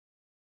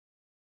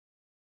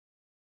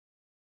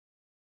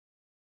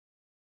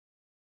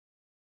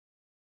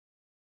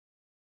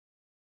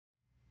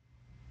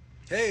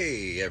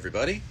Hey,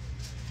 everybody.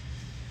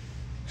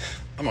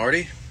 I'm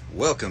Artie.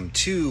 Welcome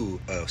to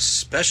a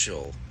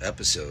special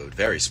episode,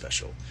 very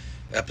special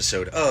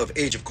episode of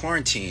Age of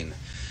Quarantine,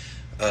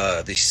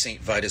 the St.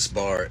 Vitus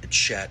Bar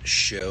chat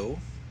show.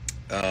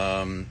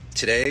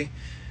 Today,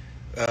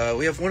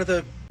 we have one of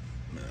the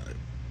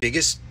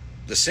biggest,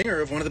 the singer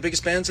of one of the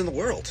biggest bands in the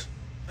world.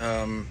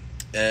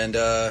 And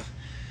I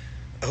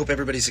hope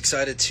everybody's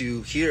excited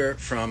to hear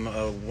from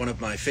one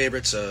of my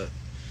favorites, a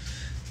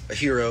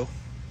hero,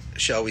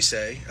 shall we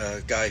say,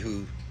 a guy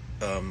who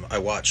I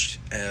watched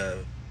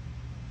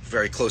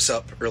very close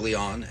up early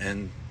on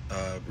and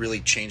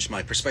really changed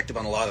my perspective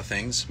on a lot of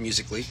things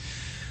musically.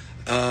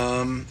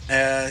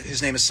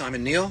 His name is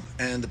Simon Neil,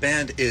 and the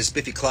band is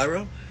Biffy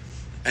Clyro.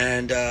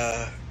 And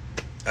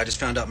I just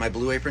found out my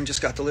Blue Apron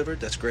just got delivered.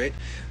 That's great.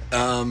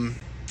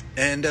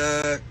 And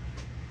I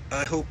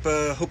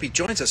hope he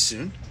joins us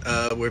soon.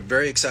 We're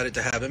very excited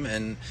to have him,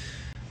 and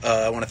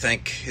I want to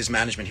thank his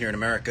management here in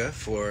America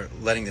for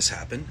letting this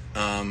happen.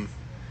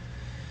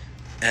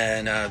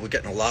 And we're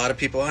getting a lot of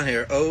people on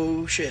here.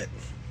 Oh shit,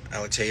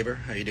 Alex Haber,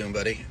 how you doing,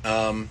 buddy?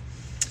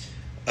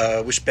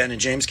 Wish Ben and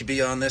James could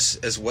be on this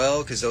as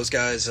well, because those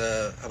guys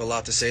have a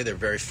lot to say. They're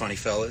very funny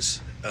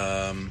fellas.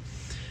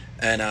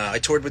 And I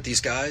toured with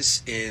these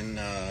guys in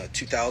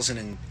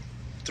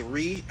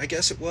 2003, I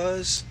guess it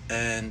was,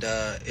 and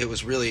it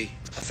was really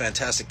a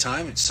fantastic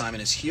time. And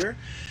Simon is here.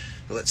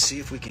 But let's see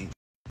if we can.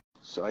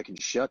 So I can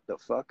shut the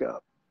fuck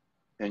up,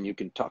 and you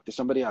can talk to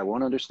somebody I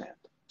won't understand.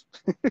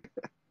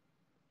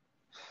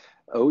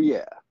 Oh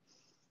yeah.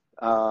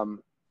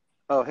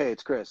 Oh hey,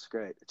 it's Chris.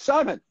 Great. It's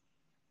Simon.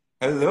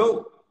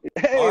 Hello.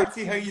 Hey,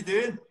 Artie, how you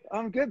doing?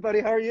 I'm good,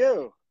 buddy. How are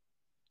you?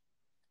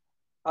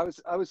 I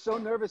was so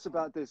nervous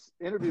about this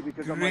interview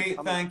because Great,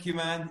 thank you,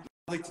 man.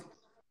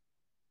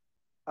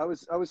 I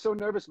was so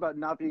nervous about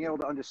not being able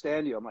to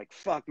understand you. I'm like,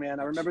 fuck, man.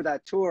 I remember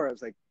that tour. I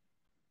was like,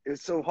 it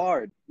was so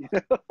hard. You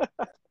know?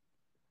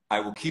 I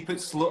will keep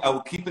it slow. I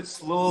will keep it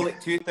slow, like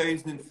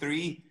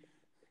 2003.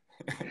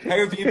 How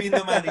have you been,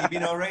 though, man? Have you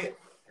been all right?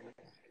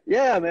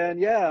 Yeah, man.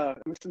 Yeah,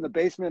 I was in the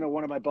basement of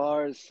one of my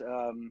bars,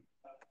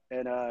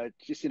 and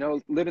just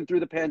living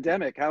through the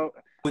pandemic. How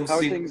are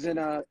things in?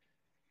 Yeah.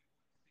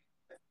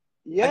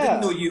 I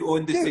didn't know you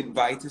owned the Dude, St.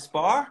 Vitus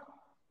bar.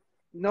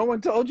 no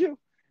one told you?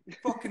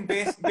 Fucking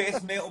best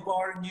metal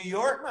bar in New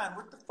York, man.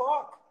 What the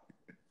fuck?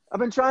 I've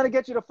been trying to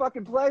get you to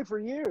fucking play for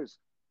years,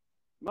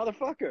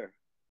 motherfucker.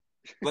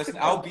 Listen,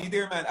 I'll be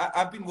there, man.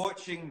 I've been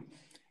watching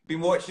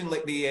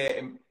like the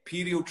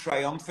Imperial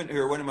Triumphant, who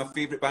are one of my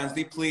favorite bands.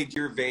 They played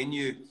your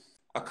venue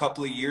a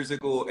couple of years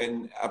ago,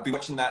 and I've been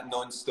watching that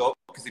non-stop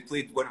because they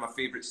played one of my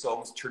favorite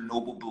songs,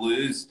 Chernobyl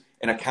Blues,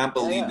 and I can't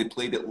believe they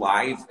played it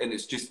live, and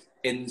it's just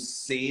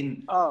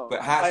insane. Oh,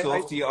 but hats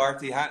off to you,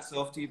 Artie. Hats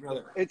off to you,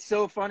 brother. It's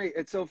so funny.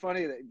 It's so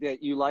funny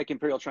that you like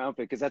Imperial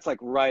Triumphant, because that's like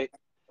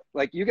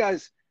you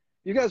guys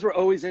were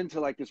always into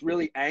like this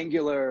really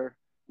angular,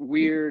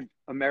 weird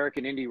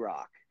American indie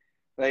rock.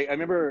 Like I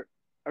remember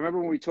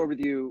when we toured with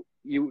you,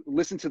 you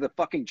listened to the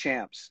fucking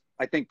Champs,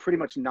 I think pretty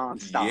much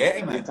nonstop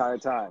the entire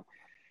time.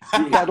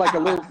 You had like a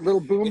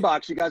little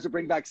boombox you guys would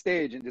bring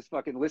backstage and just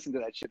fucking listen to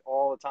that shit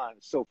all the time.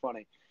 It's so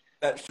funny.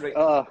 That's right.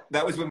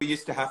 That was when we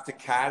used to have to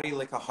carry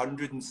like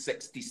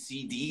 160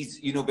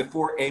 CDs,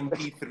 before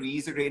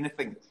MP3s or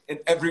anything. And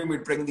everyone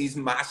would bring these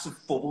massive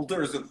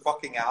folders of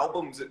fucking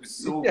albums. It was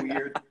so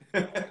weird.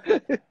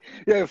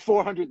 Yeah,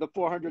 400, the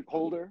 400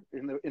 holder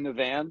in the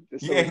van.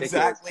 It's so ridiculous.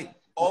 Exactly.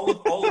 All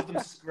of them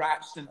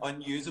scratched and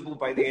unusable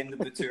by the end of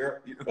the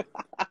tour.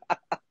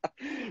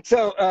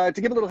 So to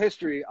give a little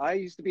history, I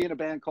used to be in a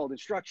band called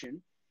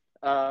Instruction,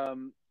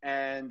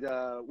 and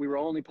we were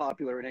only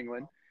popular in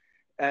England.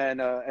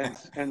 And a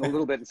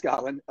little bit in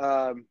Scotland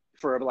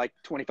for like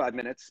 25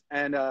 minutes.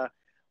 And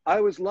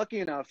I was lucky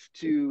enough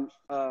to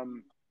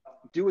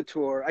do a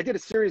tour. I did a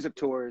series of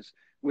tours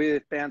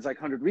with bands like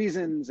 100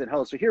 Reasons and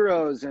Hells for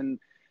Heroes and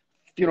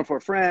Funeral for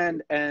a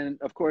Friend, and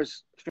of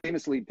course,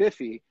 famously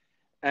Biffy.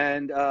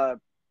 And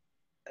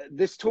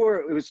this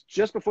tour, it was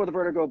just before the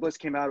Vertigo of Bliss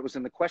came out. It was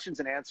in the Questions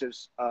and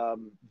Answers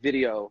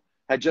video,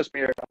 had just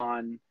aired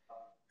on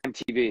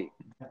MTV.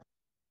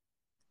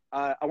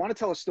 I want to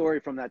tell a story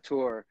from that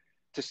tour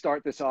to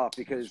start this off,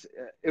 because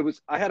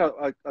I had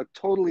a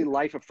totally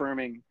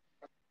life-affirming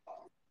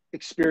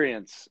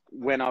experience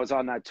when I was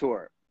on that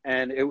tour.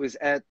 And it was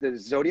at the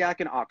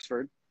Zodiac in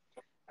Oxford,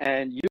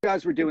 and you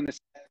guys were doing this.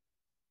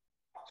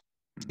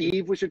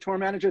 Steve was your tour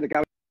manager, the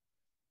guy,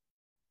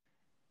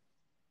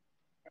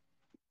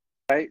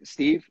 right?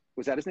 Steve,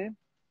 was that his name?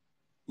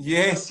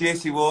 Yes,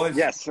 he was.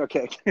 Yes,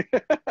 okay.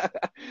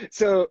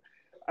 So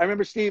I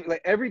remember Steve,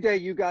 like every day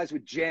you guys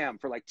would jam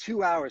for like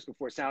 2 hours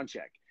before sound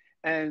check.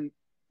 And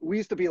we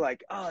used to be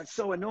like, oh, it's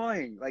so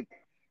annoying. Like,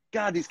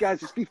 God, these guys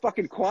just be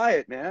fucking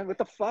quiet, man. What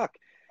the fuck?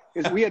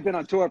 Because we had been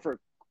on tour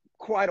for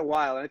quite a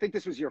while. And I think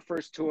this was your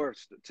first tour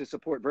to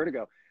support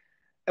Vertigo.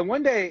 And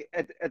one day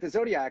at the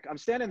Zodiac, I'm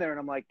standing there and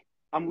I'm like,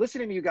 I'm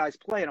listening to you guys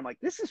play. And I'm like,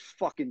 this is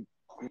fucking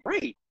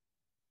great.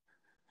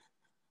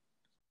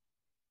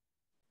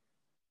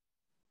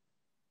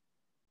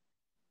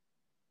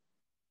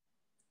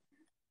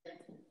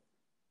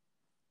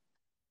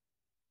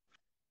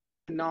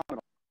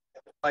 phenomenal.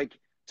 Like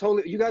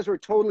totally, you guys were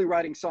totally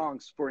writing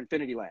songs for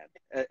Infinity Land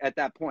at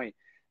that point,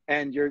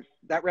 and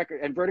that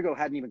record and Vertigo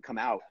hadn't even come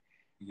out.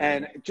 Yeah.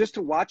 And just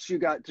to watch you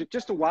guys,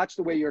 just to watch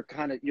the way your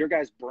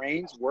guys'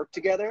 brains work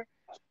together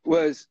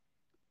was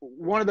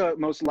one of the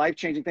most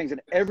life-changing things.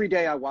 And every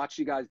day I watched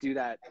you guys do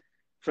that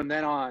from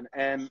then on,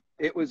 and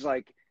it was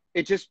like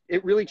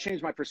it really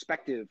changed my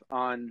perspective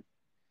on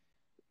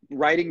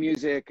writing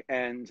music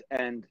and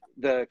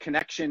the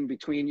connection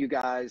between you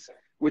guys,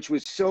 which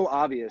was so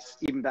obvious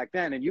even back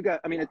then. And you guys,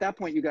 I mean, at that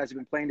point, you guys have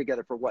been playing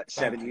together for what,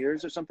 7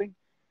 years or something?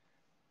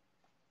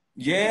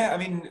 Yeah, I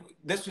mean,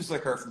 this was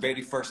like our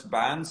very first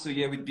band. So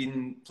yeah, we'd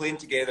been playing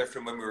together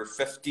from when we were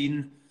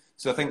 15.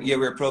 So I think, yeah,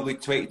 we were probably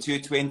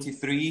 22,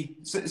 23.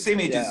 So, same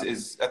age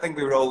as, I think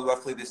we were all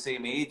roughly the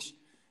same age.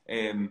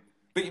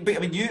 But I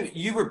mean,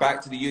 you were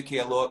back to the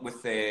UK a lot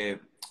with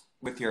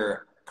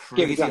your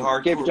crazy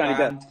hardcore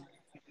band,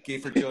 Gay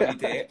for Johnny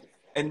Depp.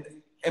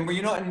 And were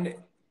you not in,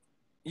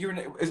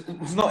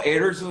 it's not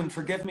Aerozone,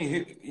 forgive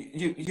me.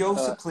 You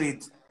also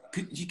played,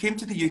 you came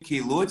to the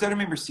UK loads. I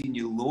remember seeing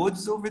you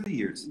loads over the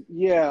years.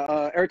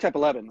 Yeah, Airtype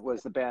 11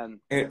 was the band.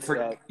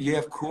 Yeah,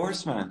 of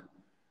course, man.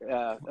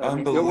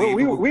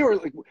 Unbelievable.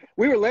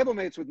 We were label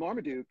mates with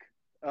Marmaduke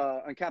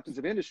on Captains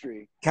of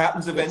Industry.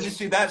 Captains of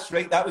Industry, that's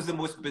right. That was the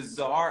most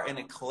bizarre and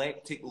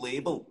eclectic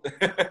label.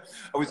 I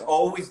was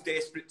always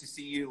desperate to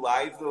see you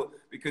live, though,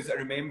 because I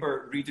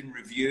remember reading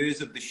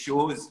reviews of the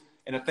shows,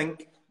 and I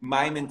think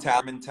my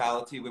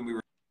mentality when we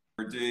were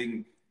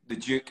doing the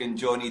Duke and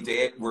Johnny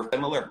Depp were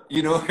similar.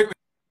 You know, it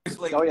was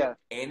like,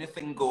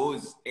 anything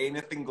goes,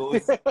 anything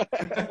goes.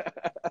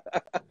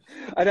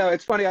 I know,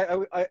 it's funny.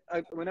 I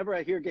whenever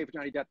I hear Gay for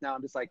Johnny Depp now,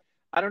 I'm just like,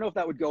 I don't know if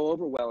that would go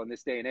over well in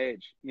this day and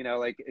age. You know,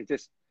 like it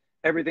just,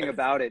 everything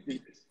about it.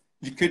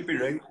 You could be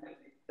right.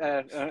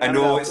 I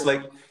know, it's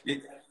like,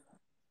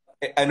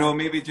 I know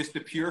maybe just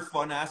the pure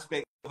fun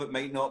aspect of it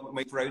might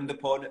be frowned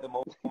upon at the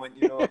moment,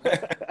 you know.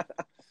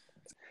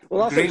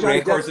 Well, also, great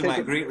records,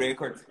 man, great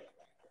records.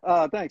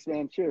 Thanks,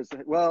 man. Cheers.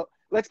 Well,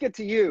 let's get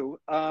to you.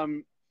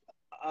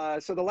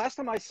 So the last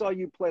time I saw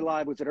you play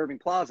live was at Irving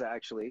Plaza,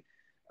 actually.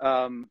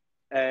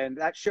 And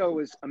that show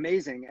was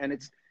amazing. And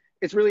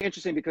it's really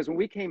interesting because when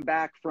we came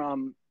back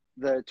from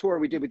the tour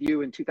we did with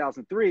you in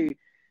 2003,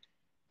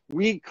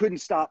 we couldn't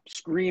stop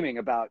screaming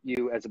about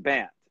you as a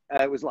band.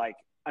 It was like,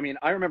 I mean,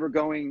 I remember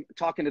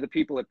talking to the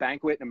people at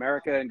Banquet in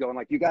America and going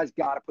like, you guys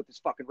got to put this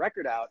fucking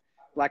record out,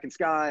 Black and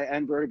Sky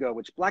and Vertigo,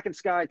 which Black and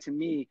Sky to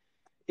me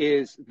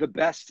is the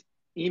best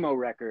emo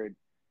record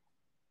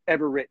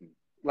ever written.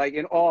 Like,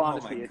 in all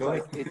honesty, it's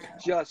like, it's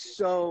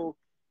just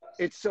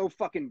it's so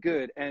fucking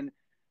good. And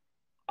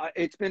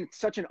it's been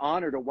such an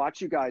honor to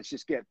watch you guys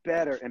just get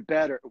better and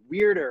better,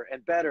 weirder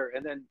and better,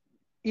 and then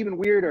even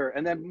weirder,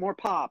 and then more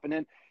pop. And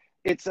then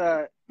it's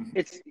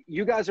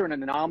you guys are an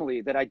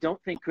anomaly that I don't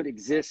think could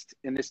exist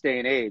in this day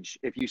and age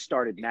if you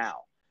started now.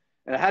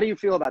 And how do you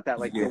feel about that?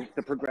 Like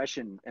the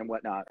progression and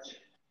whatnot?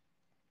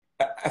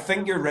 I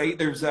think you're right.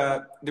 There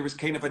was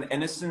kind of an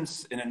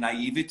innocence and a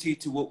naivety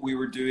to what we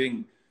were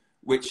doing,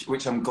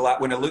 which I'm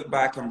glad, when I look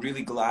back, I'm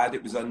really glad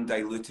it was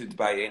undiluted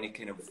by any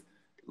kind of,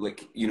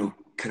 like, you know,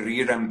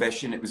 career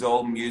ambition. It was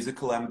all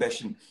musical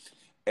ambition.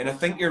 And I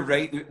think you're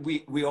right.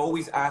 We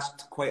always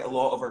asked quite a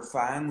lot of our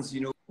fans,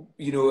 you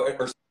know,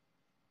 our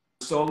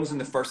songs in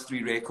the first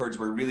 3 records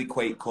were really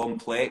quite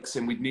complex,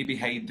 and we'd maybe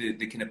hide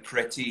the kind of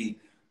pretty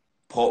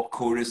pop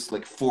chorus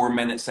like 4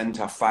 minutes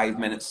into a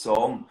 5-minute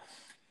song.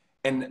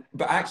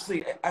 But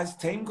actually, as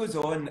time goes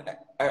on,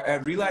 I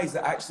realize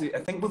that actually, I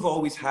think we've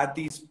always had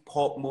these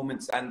pop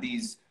moments and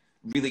these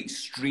really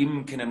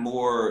extreme, kind of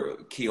more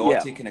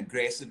chaotic and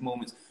aggressive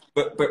moments.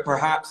 But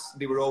perhaps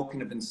they were all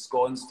kind of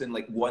ensconced in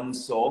like one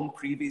song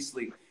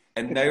previously.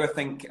 And now I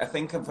think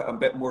I'm a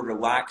bit more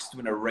relaxed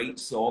when I write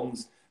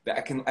songs,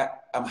 that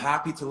I'm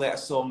happy to let a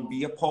song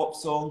be a pop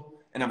song,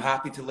 and I'm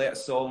happy to let a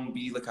song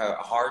be like a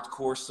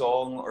hardcore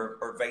song,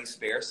 or vice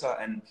versa.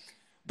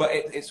 But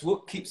it's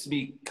what keeps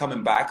me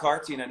coming back,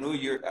 Artie. And I know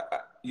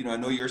I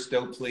know you're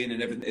still playing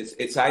and everything.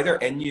 It's either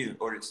in you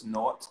or it's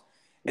not.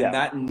 And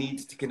that need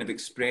to kind of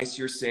express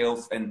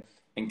yourself and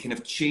kind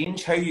of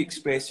change how you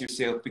express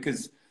yourself,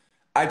 because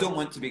I don't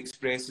want to be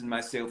expressing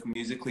myself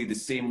musically the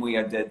same way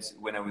I did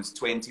when I was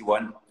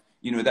 21.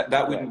 You know,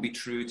 that wouldn't be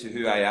true to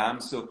who I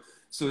am. So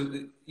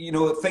you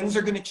know, things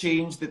are going to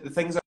change. The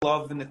things I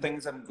love and the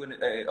things I'm going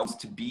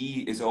to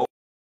be is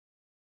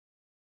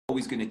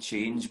always going to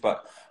change.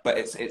 But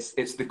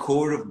it's the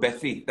core of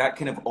Biffy, that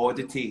kind of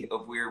oddity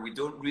of where we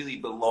don't really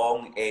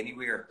belong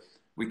anywhere.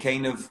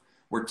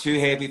 We're too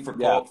heavy for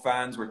pop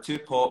fans. We're too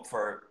pop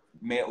for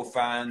metal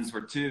fans.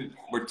 We're too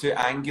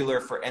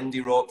angular for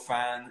indie rock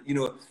fans. You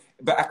know,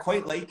 but I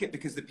quite like it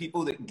because the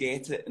people that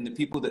get it and the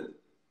people that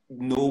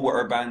know what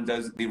our band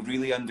does, they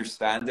really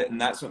understand it,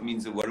 and that's what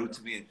means the world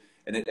to me.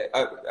 And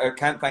I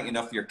can't thank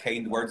enough for your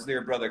kind words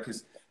there, brother,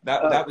 because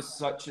that was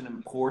such an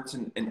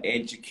important and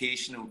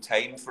educational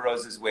time for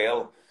us as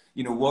well.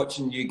 You know,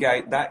 watching you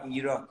guys, that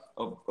era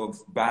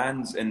of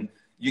bands, and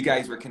you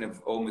guys were kind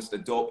of almost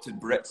adopted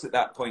Brits at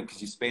that point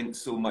because you spent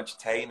so much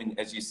time, and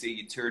as you say,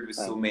 you toured with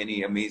so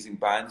many amazing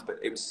bands, but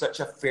it was such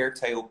a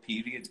fertile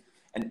period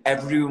and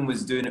everyone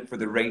was doing it for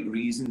the right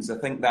reasons. I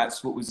think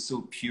that's what was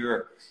so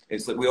pure.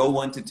 It's like we all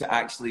wanted to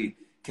actually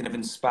kind of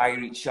inspire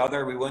each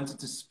other. We wanted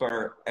to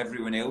spur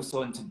everyone else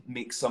on to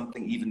make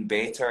something even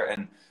better.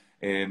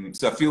 And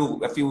so I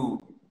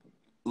feel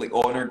like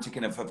honored to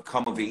kind of have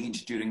come of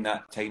age during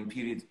that time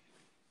period.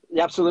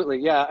 Yeah, absolutely.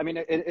 Yeah. I mean,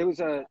 it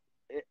was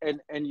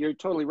and you're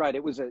totally right.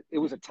 It was a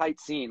tight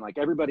scene. Like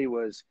everybody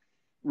was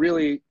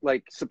really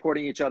like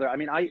supporting each other. I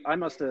mean, I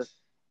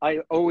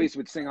always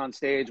would sing on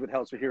stage with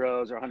Hells for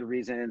Heroes or 100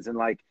 Reasons. And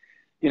like,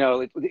 you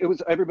know, it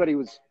was, everybody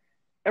was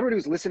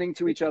listening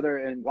to each other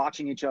and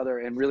watching each other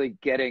and really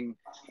getting,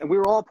 and we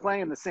were all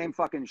playing the same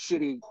fucking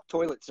shitty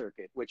toilet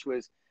circuit, which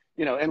was,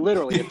 you know, and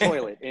literally a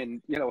toilet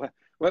in, you know,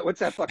 what's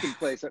that fucking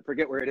place? I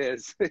forget where it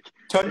is.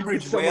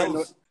 Tunbridge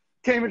Wells.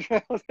 Cambridge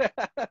Wells.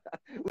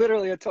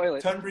 Literally a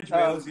toilet. Tunbridge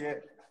Wells, yeah.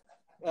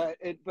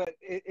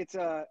 It's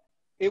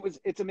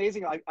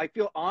amazing. I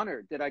feel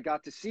honored that I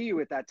got to see you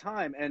at that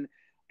time. And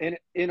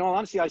in all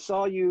honesty, I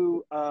saw I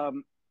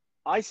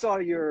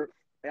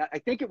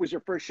think it was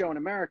your first show in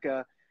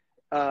America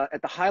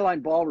at the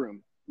Highline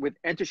Ballroom with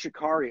Enter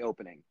Shikari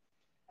opening.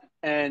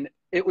 And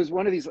it was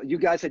one of these, you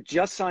guys had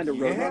just signed a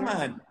Roadrunner.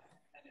 Man.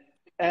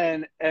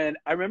 And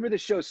I remember the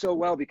show so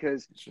well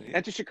because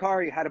Enter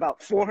Shikari had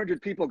about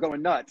 400 people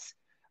going nuts.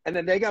 And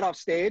then they got off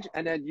stage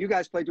and then you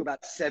guys played to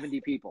about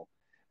 70 people.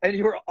 And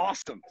you were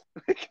awesome.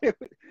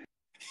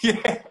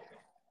 Yeah.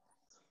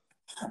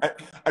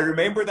 I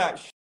remember that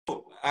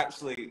show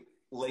actually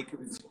like it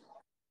was.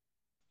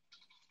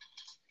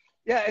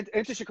 Yeah,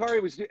 Enter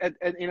Shikari was, and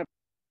you know,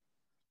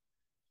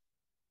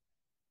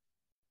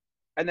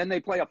 and then they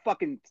play a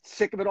fucking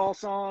Sick of It All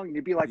song and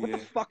you'd be like, what the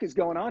fuck is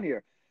going on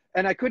here?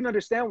 And I couldn't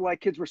understand why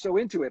kids were so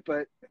into it,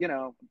 but you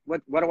know,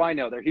 what do I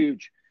know? They're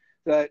huge.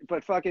 But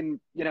fucking,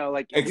 you know,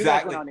 like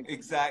exactly.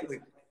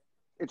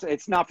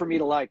 It's not for me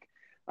to like.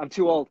 I'm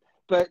too old.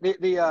 But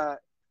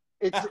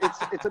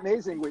it's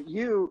amazing what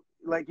you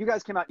like. You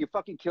guys came out, you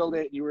fucking killed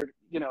it. You were,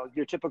 you know,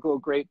 your typical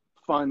great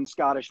fun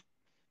Scottish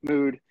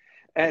mood.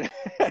 And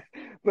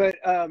but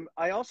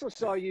I also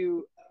saw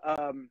you.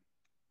 I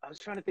was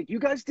trying to think. You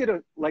guys did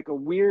a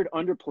weird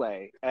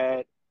underplay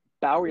at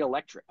Bowery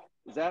Electric.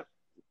 Is that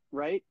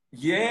right?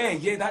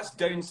 Yeah, that's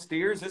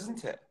downstairs,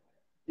 isn't it?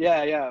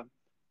 Yeah.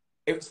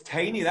 It was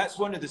tiny. That's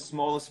one of the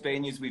smallest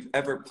venues we've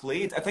ever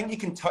played. I think you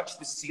can touch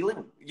the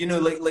ceiling, you know,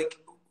 like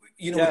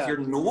you know,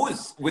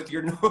 with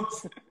your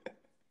nose.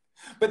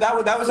 But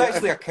that was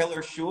actually a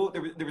killer show.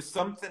 There was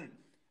something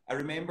I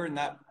remember in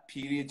that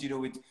period, you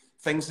know,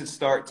 things had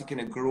started to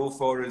kind of grow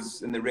for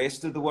us in the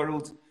rest of the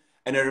world.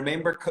 And I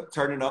remember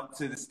turning up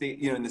to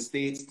in the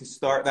States to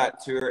start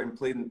that tour and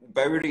playing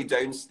Bowery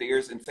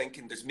downstairs and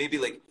thinking there's maybe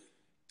like,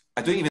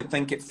 I don't even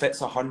think it fits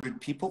 100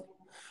 people,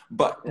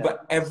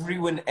 but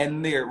everyone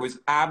in there was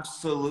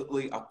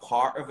absolutely a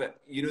part of it.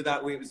 You know,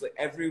 that way it was like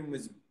everyone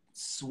was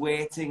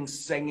sweating,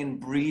 singing,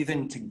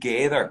 breathing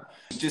together.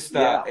 It's just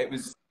that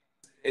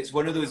it's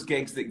one of those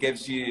gigs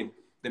that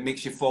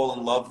makes you fall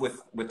in love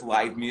with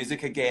live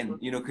music again,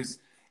 you know, because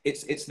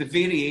it's the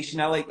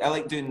variation. I like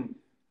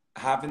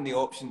having the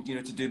option, you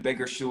know, to do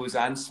bigger shows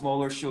and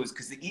smaller shows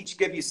because they each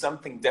give you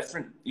something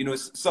different. You know,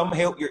 some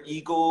help your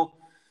ego,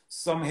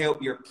 some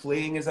help your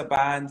playing as a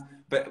band,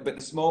 but the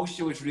small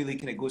shows really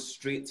kind of go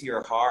straight to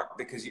your heart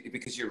because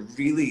you're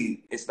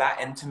really, it's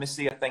that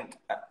intimacy. I think,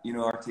 you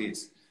know, Artie,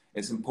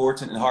 it's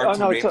important and hard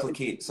to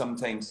replicate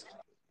sometimes.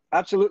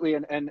 Absolutely,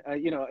 and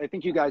you know, I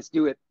think you guys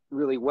do it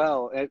really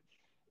well.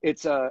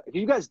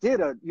 You guys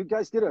did a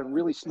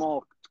really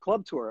small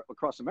club tour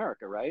across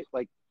America, right?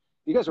 Like,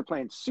 you guys were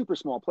playing super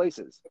small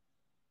places.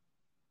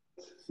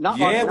 Not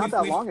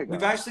that long ago.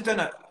 We've actually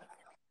done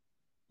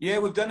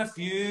we've done a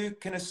few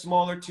kind of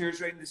smaller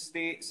tours around the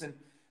States, and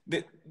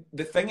the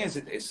thing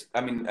is,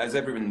 I mean, as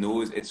everyone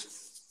knows,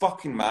 it's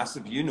fucking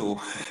massive. You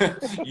know,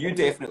 you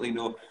definitely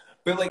know.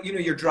 But like, you know,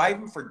 you're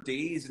driving for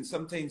days, and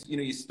sometimes, you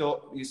know, you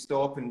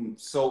stop in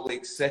Salt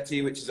Lake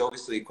City, which is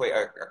obviously quite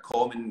a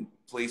common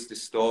place to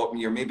stop,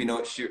 and you're maybe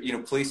not sure, you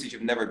know, places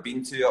you've never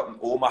been to, up in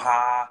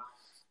Omaha,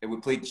 and we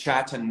played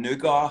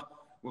Chattanooga,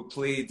 we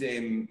played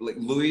like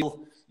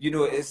Louisville. You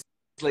know, it's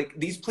like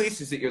these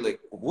places that you're like,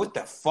 what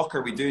the fuck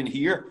are we doing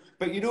here?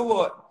 But you know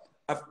what?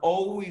 I've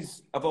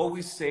always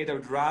said I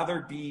would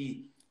rather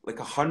be like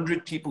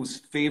 100 people's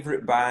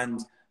favorite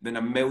band than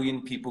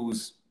 1,000,000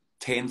 people's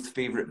 10th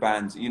favorite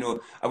band. You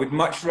know, I would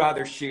much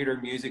rather share our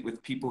music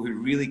with people who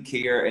really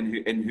care and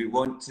who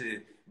want to be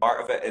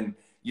part of it, and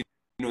you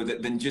know,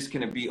 than just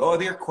kind of be, oh,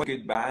 they're quite a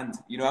good band.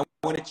 You know, I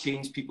want to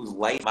change people's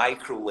life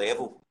micro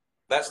level.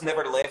 That's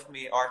never left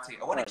me, Artie.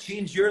 I want to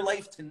change your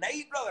life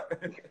tonight,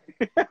 brother.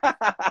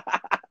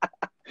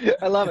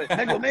 I love it.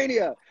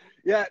 Megalomania.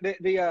 Yeah.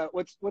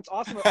 What's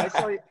awesome.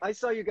 I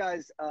saw you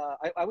guys.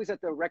 I was at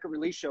the record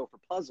release show for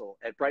Puzzle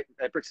at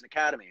Brixton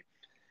Academy,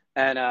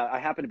 and I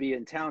happened to be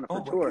in town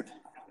for tour,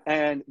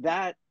 and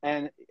Neil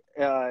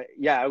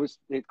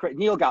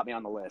got me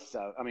on the list.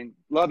 So I mean,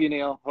 love you,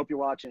 Neil. Hope you're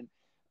watching.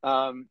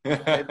 And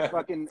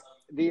fucking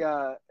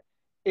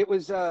it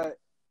was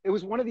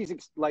one of these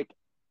like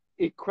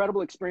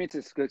incredible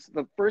experiences, because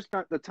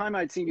the time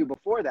I'd seen you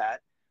before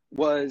that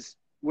was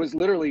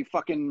literally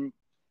fucking,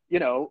 you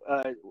know,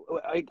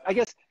 I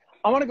guess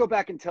I want to go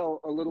back and tell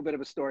a little bit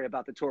of a story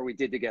about the tour we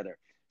did together.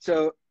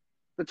 So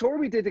the tour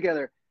we did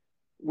together,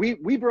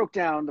 we broke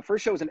down. The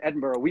first show was in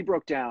Edinburgh. We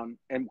broke down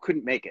and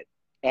couldn't make it.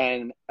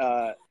 And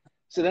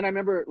so then I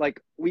remember,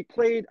 like, we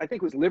played, I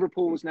think it was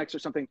Liverpool was next or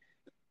something,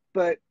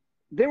 but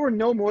there were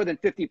no more than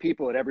 50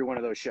 people at every one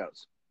of those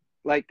shows.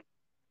 Like,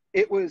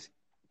 it was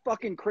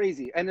fucking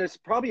crazy. And there's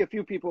probably a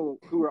few people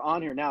who are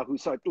on here now who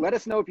saw it. Let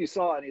us know if you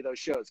saw any of those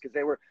shows, because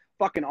they were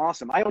fucking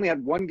awesome. I only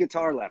had one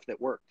guitar left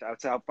that worked.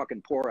 That's how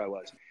fucking poor I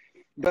was.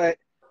 But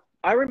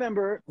I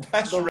remember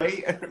that's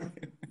right.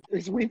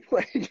 We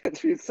played.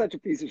 It's such a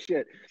piece of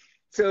shit.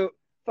 So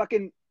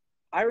fucking,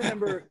 I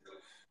remember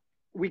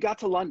we got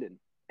to London,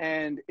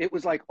 and it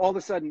was like all of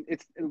a sudden,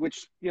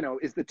 which, you know,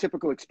 is the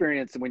typical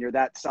experience when you're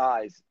that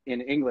size in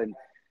England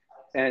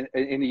and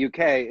in the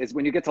UK, is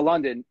when you get to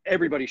London,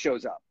 everybody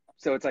shows up.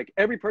 So it's like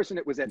every person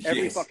that was at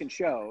every fucking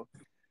show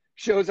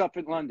shows up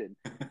in London.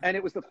 And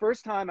it was the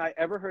first time I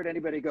ever heard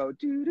anybody go,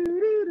 do, do,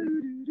 do,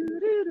 do, do,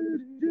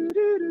 do, do,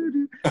 do,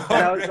 do.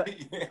 And I was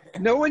like,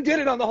 no one did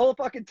it on the whole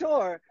fucking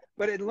tour,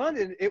 but in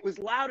London, it was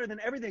louder than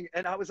everything.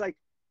 And I was like,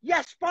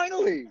 yes,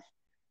 finally.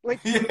 Like,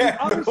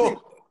 obviously,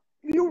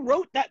 you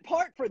wrote that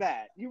part for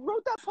that. You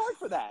wrote that part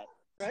for that,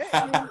 right?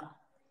 I mean,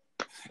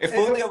 if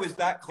only I was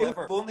that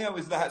clever. If only I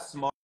was that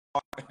smart.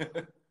 You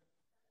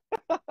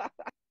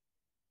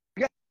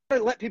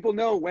gotta let people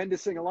know when to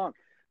sing along.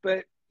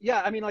 But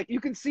yeah, I mean, like, you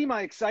can see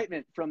my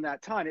excitement from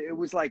that time. It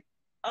was like,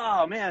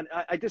 oh man,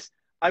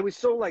 I was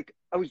so, like,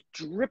 I was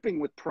dripping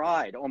with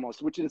pride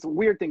almost, which is a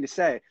weird thing to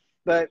say,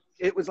 but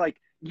it was like,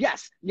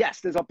 yes,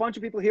 there's a bunch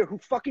of people here who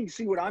fucking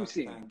see what I'm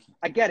seeing.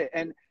 I get it.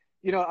 And,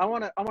 you know, I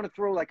want to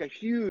throw like a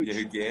huge,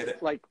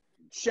 like,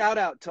 shout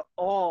out to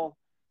all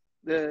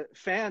the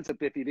fans of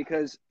Biffy,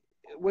 because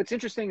what's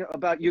interesting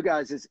about you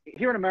guys is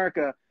here in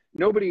America,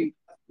 nobody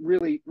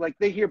really, like,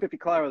 they hear Biffy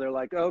Clyro, they're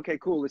like, oh, okay,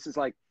 cool. This is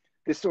like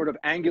this sort of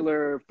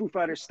angular Foo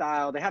Fighters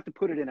style. They have to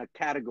put it in a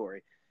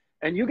category.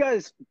 And you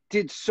guys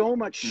did so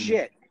much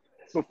shit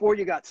before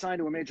you got signed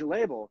to a major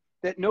label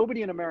that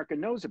nobody in America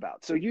knows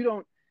about. So you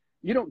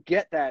don't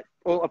get that.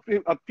 Well,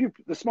 a few,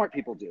 the smart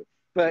people do,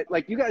 but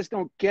like, you guys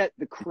don't get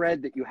the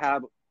cred that you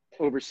have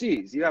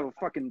overseas. You have a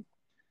fucking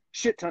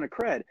shit ton of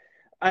cred.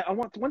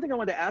 One thing I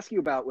wanted to ask you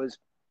about was,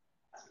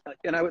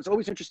 and I was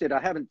always interested,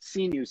 I haven't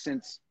seen you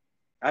since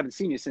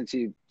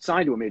you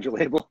signed to a major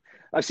label.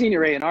 I've seen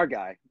your A&R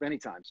guy many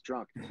times,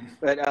 drunk,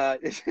 but a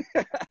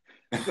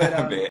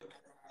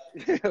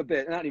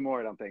bit, not anymore,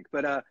 I don't think.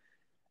 But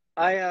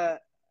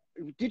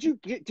did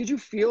you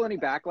feel any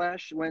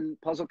backlash when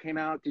Puzzle came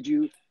out?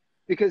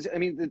 Because I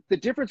mean, the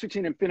difference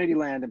between Infinity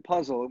Land and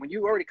Puzzle, when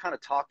you already kind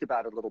of talked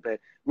about it a little bit,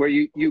 where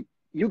you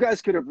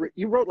guys could have,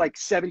 you wrote like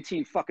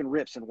 17 fucking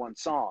riffs in one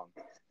song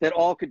that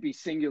all could be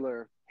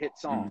singular hit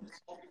songs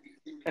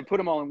and put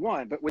them all in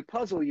one. But with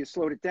Puzzle, you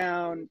slowed it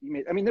down.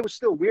 I mean, there was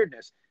still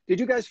weirdness. Did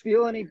you guys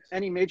feel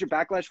any major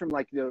backlash from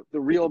like the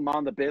real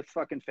Mon the Biff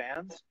fucking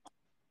fans?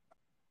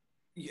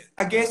 Yeah,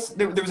 I guess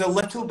there was a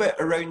little bit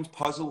around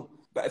Puzzle,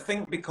 but I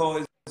think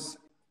because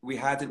we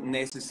hadn't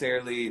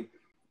necessarily,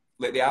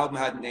 like, the album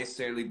hadn't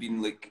necessarily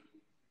been like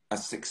a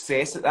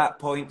success at that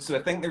point. So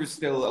I think there was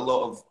still a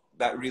lot of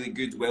that really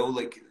goodwill,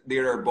 like,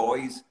 they're our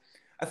boys.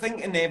 I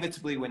think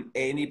inevitably when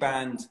any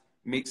band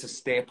makes a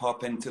step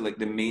up into like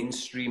the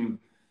mainstream,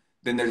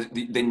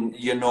 then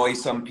you annoy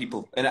some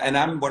people. And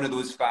I'm one of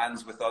those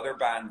fans with other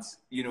bands,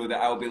 you know, that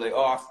I'll be like,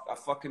 oh, I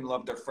fucking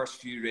love their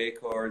first few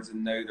records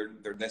and now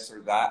they're this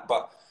or that.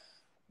 But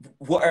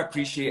what I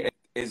appreciate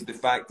is the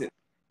fact that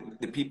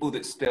the people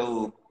that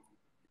still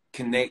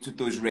connect with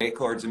those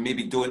records and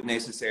maybe don't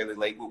necessarily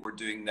like what we're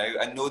doing now,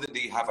 I know that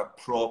they have a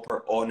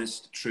proper,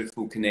 honest,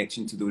 truthful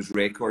connection to those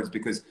records,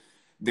 because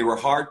they're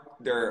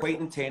quite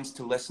intense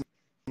to listen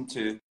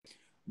to.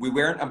 We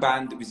weren't a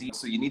band that was easy,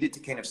 so you needed to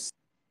kind of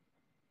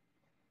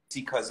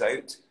seek us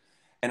out.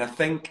 And I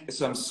think,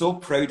 so I'm so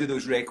proud of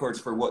those records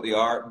for what they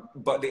are,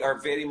 but they are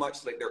very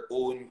much like their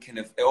own kind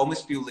of, it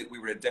almost feels like we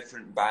were a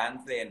different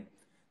band then.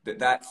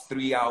 That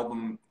 3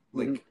 album,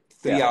 like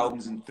three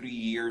albums in 3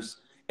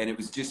 years, and it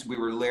was just, we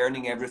were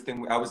learning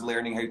everything. I was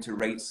learning how to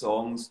write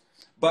songs.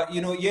 But,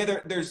 you know, yeah,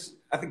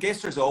 I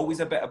guess there's always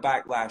a bit of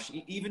backlash.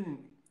 Even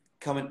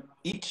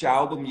each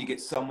album, you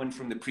get someone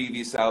from the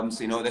previous album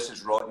saying, oh, this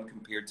is rotten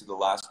compared to the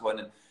last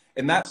one.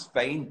 And that's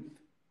fine.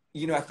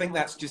 You know, I think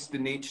that's just the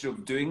nature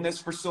of doing this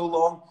for so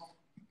long.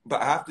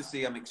 But I have to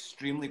say, I'm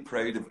extremely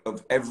proud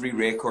of every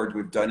record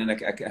we've done. And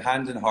I can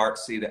hand in heart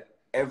say that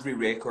every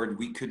record,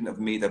 we couldn't have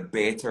made a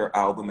better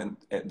album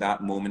at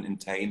that moment in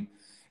time.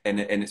 And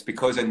it's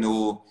because I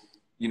know,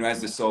 you know, as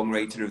the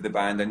songwriter of the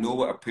band, I know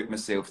what I put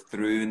myself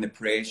through and the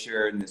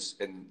pressure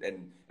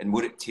and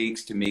what it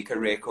takes to make a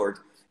record.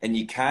 And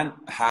you can't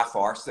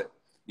half-arse it.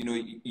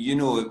 You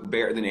know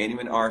better than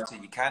anyone, Artie.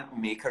 You can't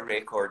make a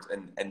record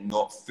and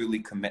not fully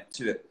commit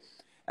to it.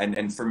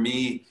 And for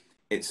me,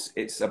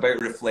 it's about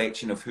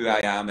reflection of who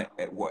I am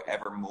at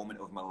whatever moment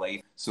of my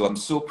life. So I'm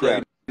so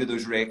proud of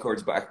those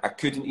records, but I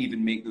couldn't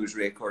even make those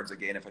records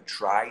again if I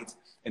tried.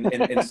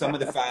 And some of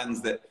the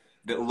fans that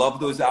love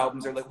those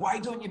albums are like, why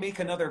don't you make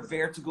another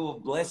Vertigo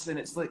of Bliss? And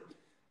it's like,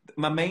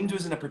 my mind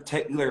was in a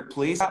particular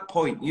place at that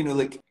point, you know,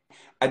 like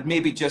I'd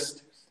maybe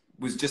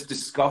was just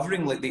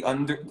discovering like the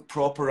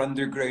proper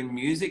underground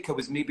music. I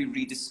was maybe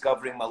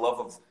rediscovering my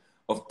love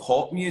of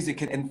pop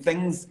music and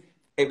things.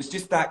 It was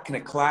just that kind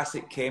of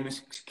classic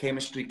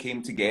chemistry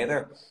came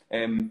together.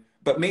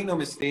 But make no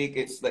mistake,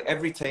 it's like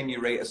every time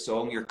you write a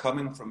song, you're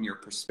coming from your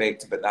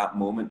perspective at that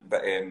moment.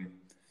 But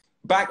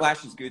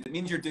backlash is good. It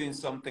means you're doing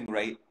something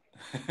right.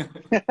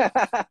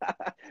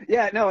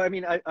 Yeah, no, I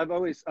mean, I've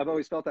always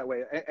felt that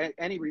way.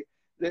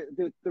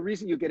 The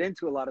reason you get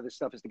into a lot of this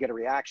stuff is to get a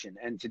reaction,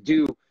 and to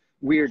do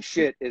weird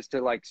shit is to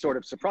like sort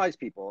of surprise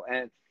people.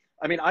 And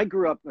I mean, I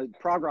grew up,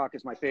 prog rock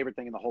is my favorite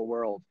thing in the whole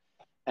world.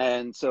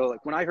 And so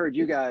like when I heard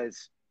you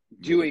guys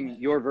doing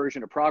your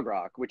version of prog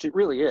rock, which it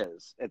really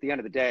is at the end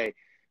of the day,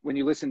 when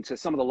you listen to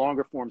some of the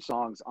longer form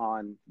songs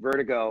on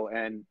Vertigo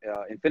and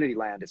Infinity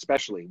Land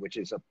especially, which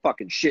is a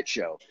fucking shit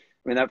show.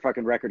 I mean, that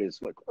fucking record is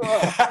like,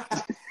 oh.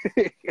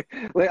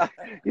 Like,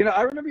 you know,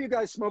 I remember you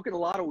guys smoking a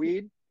lot of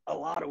weed.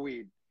 Yeah.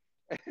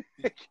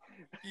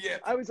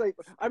 I was like,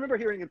 I remember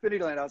hearing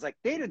Infinity Land. I was like,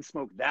 they didn't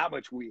smoke that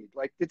much weed.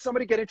 Like, did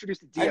somebody get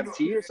introduced to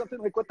DMT or something?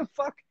 Like, what the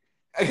fuck?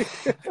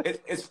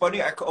 It's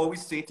funny, I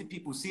always say to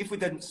people, see, if we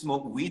didn't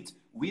smoke weed,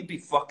 we'd be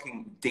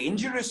fucking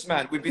dangerous,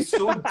 man. We'd be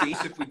so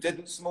dangerous if we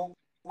didn't smoke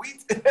weed.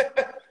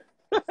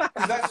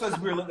 Because that's us,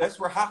 we're like this,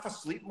 we're half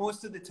asleep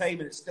most of the time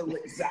and it's still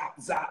like zap,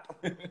 zap.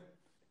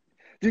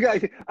 You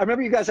guys, I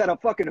remember you guys had a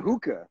fucking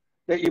hookah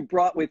that you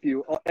brought with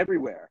you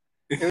everywhere.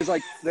 It was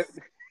like...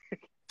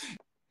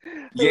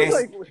 Yes,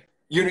 like,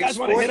 you're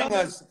exposing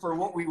us for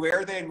what we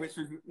were then, which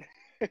was...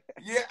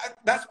 Yeah,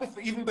 that's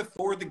even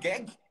before the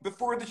gig,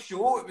 before the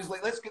show. It was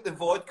like, let's get the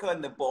vodka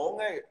and the bong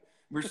out.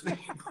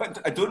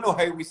 I don't know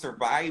how we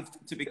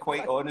survived, to be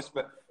quite honest,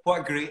 but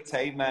what a great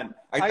time, man.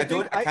 I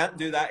can't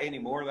do that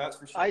anymore, that's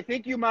for sure. I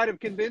think you might have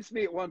convinced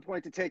me at one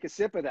point to take a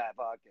sip of that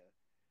vodka.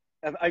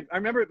 I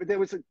remember there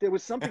was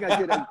something I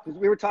did, because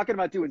we were talking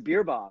about doing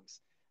beer bongs,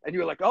 and you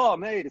were like, oh,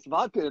 mate, it's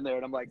vodka in there.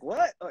 And I'm like,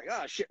 what? Like,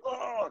 oh, shit.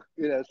 Oh,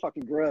 you know, it's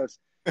fucking gross.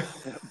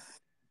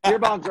 Beer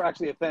bongs are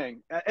actually a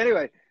thing.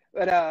 Anyway,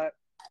 but...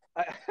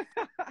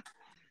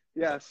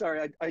 yeah,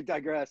 sorry, I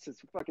digress.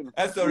 It's fucking...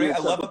 That's all right. I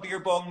love a beer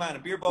bong, man. A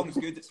beer bong is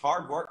good. It's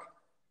hard work.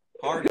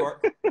 Hard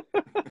work.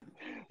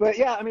 But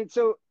yeah, I mean,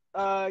 so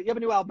you have a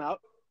new album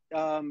out,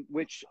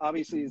 which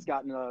obviously has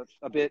gotten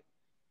a bit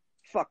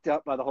fucked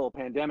up by the whole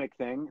pandemic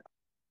thing.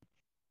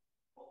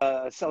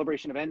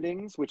 Celebration of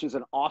Endings, which is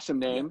an awesome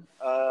name.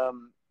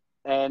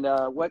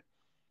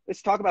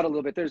 Let's talk about it a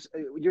little bit.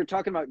 You're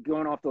talking about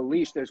going off the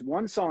leash. There's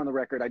one song on the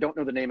record, I don't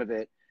know the name of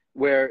it,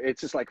 where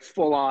it's just like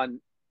full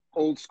on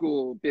old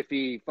school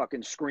Biffy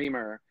fucking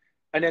screamer,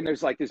 and then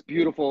there's like this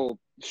beautiful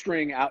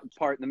string out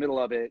part in the middle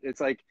of it. It's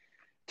like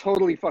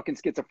totally fucking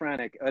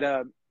schizophrenic.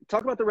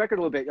 Talk about the record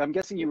a little bit. I'm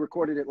guessing you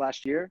recorded it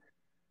last year.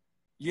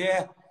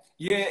 Yeah,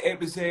 it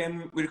was.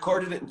 We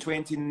recorded it in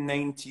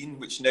 2019,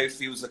 which now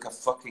feels like a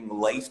fucking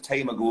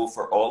lifetime ago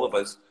for all of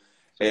us.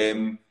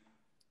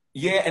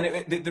 Yeah,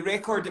 and the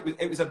record,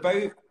 it was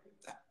about.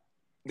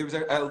 There was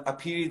a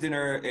period in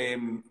our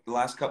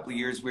last couple of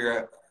years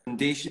where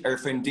our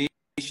foundations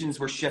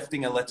were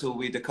shifting a little.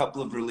 We had a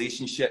couple of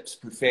relationships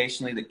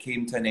professionally that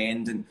came to an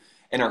end,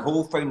 and our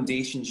whole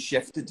foundation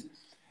shifted.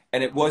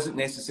 And it wasn't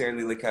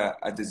necessarily like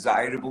a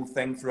desirable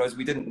thing for us.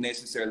 We didn't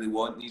necessarily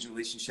want these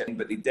relationships,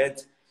 but they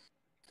did.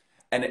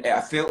 And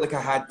I felt like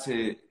I had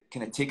to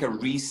kind of take a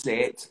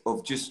reset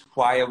of just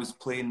why I was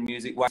playing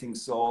music, writing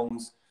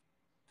songs,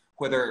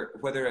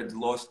 whether I'd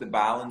lost the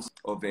balance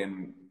of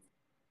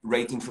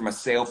writing for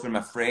myself and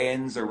my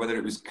friends, or whether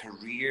it was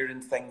career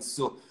and things.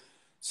 So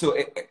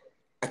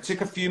I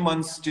took a few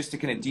months just to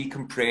kind of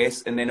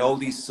decompress, and then all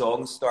these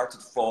songs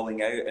started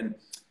falling out. And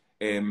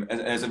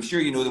as I'm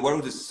sure you know, the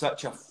world is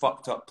such a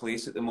fucked up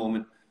place at the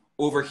moment.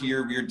 Over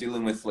here, we're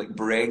dealing with like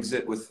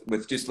Brexit,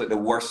 with just like the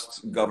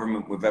worst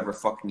government we've ever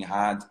fucking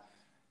had.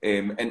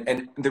 And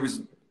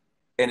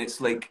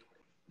it's like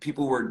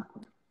people were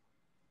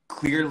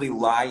clearly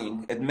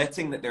lying,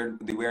 admitting that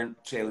they weren't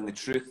telling the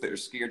truth, that they're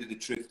scared of the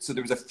truth. So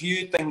there was a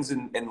few things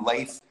in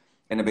life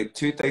in about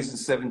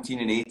 2017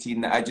 and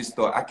 18 that I just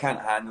thought, I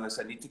can't handle this.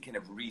 I need to kind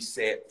of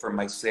reset for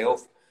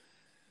myself.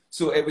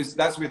 So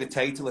that's where the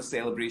title of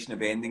Celebration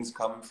of Endings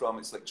coming from.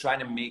 It's like trying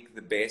to make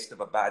the best of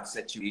a bad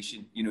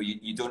situation. You know,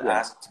 you don't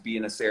ask to be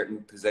in a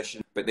certain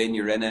position, but then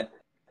you're in it,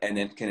 and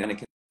then kind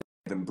of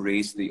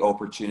embrace the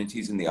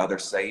opportunities on the other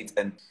side.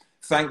 And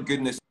thank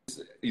goodness,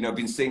 you know, I've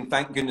been saying,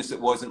 thank goodness it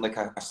wasn't like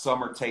a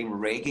summertime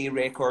reggae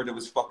record I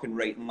was fucking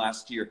writing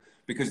last year,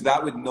 because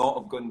that would not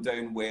have gone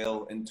down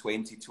well in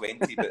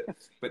 2020.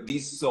 But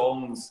these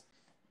songs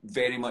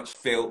very much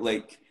felt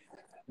like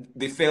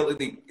they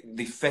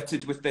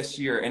fitted with this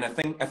year. And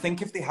I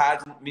think if they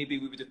hadn't, maybe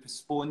we would have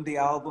postponed the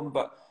album.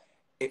 But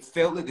it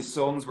felt like the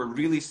songs were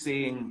really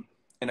saying,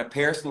 in a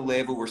personal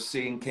level, we're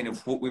saying kind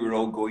of what we were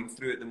all going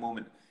through at the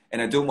moment.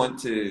 And I don't want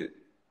to,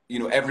 you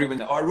know,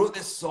 everyone, oh, I wrote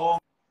this song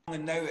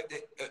and now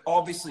it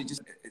obviously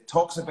just it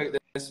talks about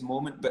this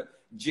moment, but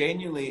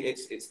genuinely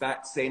it's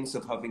that sense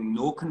of having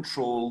no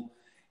control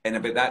and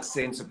about that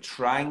sense of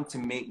trying to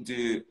make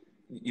do,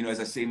 you know, as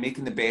I say,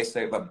 making the best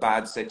out of a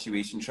bad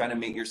situation, trying to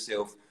make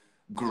yourself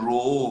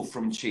grow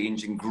from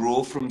change and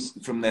grow from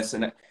this.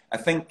 And I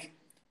think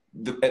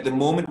at the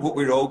moment, what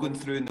we're all going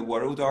through in the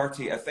world,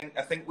 Artie, I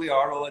think we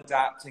are all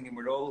adapting and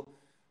we're all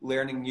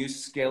learning new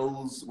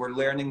skills. We're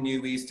learning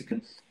new ways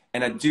to,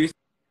 and I do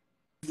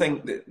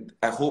think that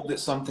I hope that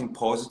something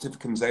positive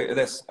comes out of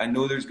this. I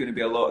know there's going to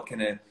be a lot of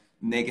kind of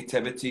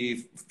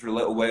negativity for a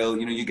little while.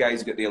 You know, you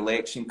guys got the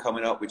election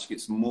coming up, which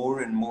gets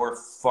more and more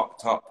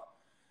fucked up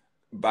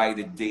by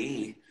the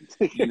day,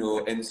 you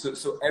know, and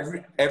so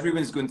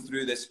everyone's going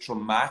through this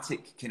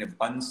traumatic kind of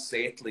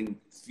unsettling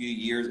few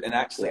years, and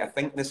actually I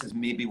think this is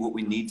maybe what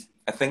we need.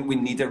 I think we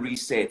need a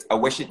reset. I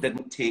wish it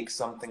didn't take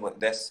something like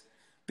this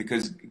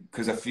because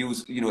I feel,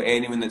 you know,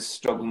 anyone that's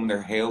struggling with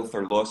their health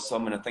or lost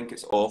someone, I think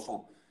it's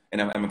awful,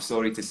 and I'm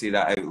sorry to say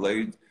that out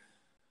loud,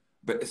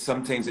 but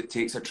sometimes it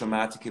takes a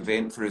traumatic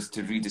event for us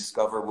to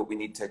rediscover what we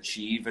need to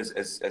achieve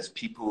as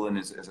people and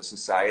as a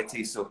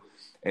society. So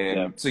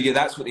so yeah,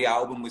 that's what the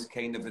album was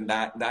kind of, in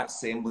that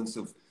semblance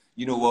of,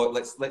 you know what,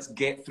 let's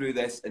get through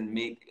this and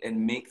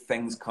make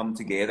things come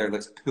together.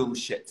 Let's pull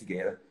shit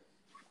together.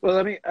 Well,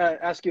 let me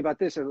ask you about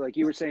this. Like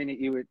you were saying that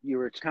you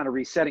were kind of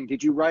resetting.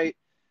 Did you write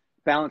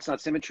Balance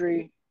Not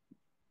Symmetry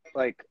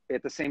like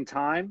at the same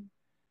time,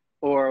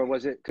 or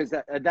was it because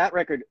that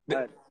record?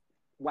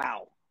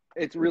 Wow,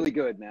 it's really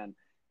good, man.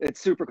 It's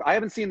super. I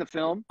haven't seen the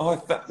film,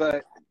 but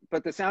the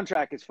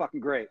soundtrack is fucking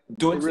great.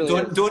 Don't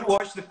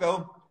watch the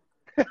film.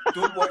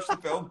 Don't watch the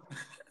film.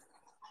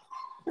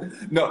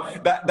 No,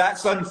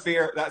 that's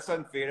unfair. That's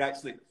unfair,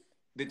 actually.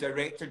 The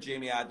director,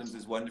 Jamie Adams,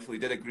 is wonderful. He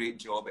did a great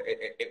job.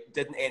 It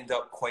didn't end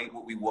up quite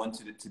what we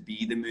wanted it to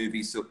be, the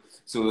movie. So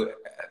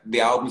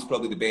the album's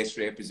probably the best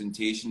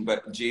representation.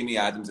 But Jamie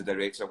Adams, the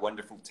director, a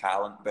wonderful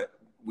talent. But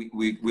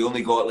we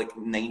only got like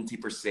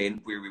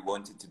 90% where we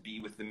wanted to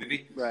be with the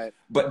movie. Right.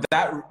 But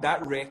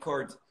that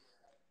record,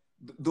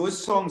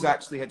 those songs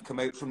actually had come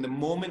out from the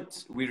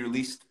moment we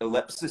released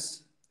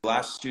Ellipsis,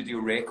 last studio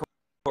record.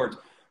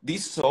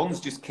 These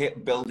songs just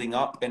kept building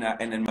up,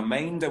 and in my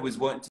mind I was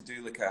wanting to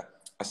do like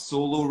a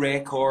solo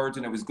record,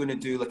 and I was going to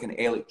do like an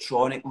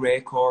electronic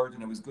record,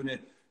 and I was going to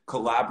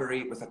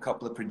collaborate with a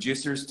couple of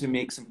producers to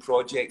make some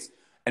projects.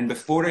 And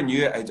before I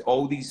knew it, I had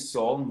all these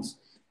songs,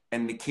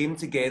 and they came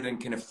together and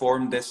kind of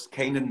formed this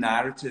kind of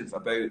narrative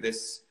about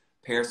this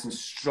person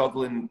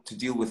struggling to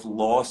deal with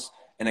loss,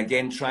 and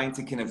again trying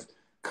to kind of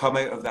come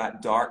out of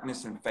that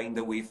darkness and find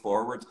a way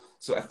forward.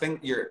 So I think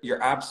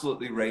you're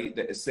absolutely right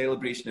that a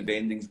Celebration of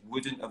Endings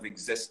wouldn't have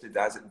existed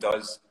as it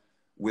does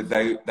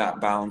without that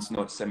Balance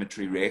Not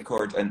Symmetry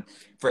record. And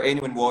for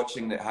anyone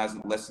watching that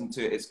hasn't listened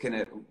to it, it's kind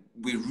of,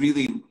 we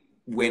really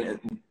went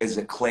as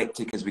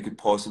eclectic as we could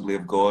possibly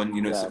have gone.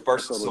 You know, it's the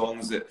first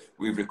songs that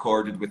we've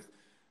recorded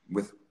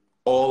with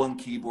all on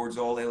keyboards,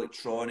 all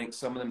electronic.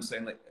 Some of them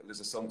sound like, there's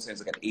a song that sounds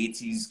like an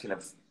 80s kind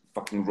of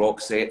fucking rock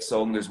set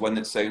song. There's one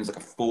that sounds like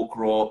a folk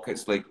rock.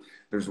 It's like,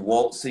 there's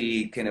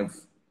waltzy kind of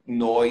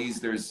noise.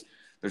 There's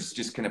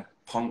just kind of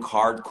punk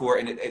hardcore.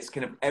 And it's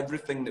kind of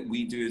everything that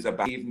we do as a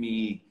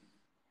band.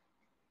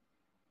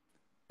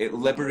 It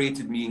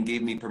liberated me and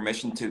gave me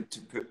permission to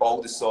put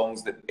all the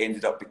songs that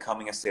ended up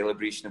becoming a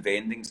Celebration of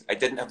Endings. I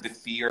didn't have the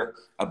fear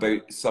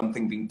about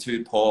something being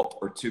too pop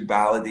or too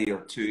ballady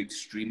or too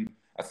extreme.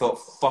 I thought,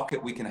 fuck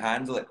it, we can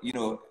handle it. You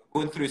know,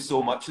 going through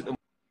so much at the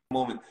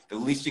moment, the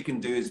least you can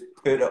do is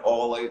put it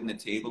all out on the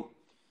table.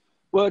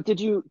 Well, did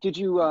you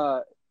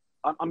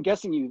I'm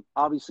guessing you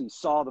obviously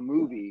saw the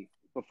movie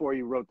before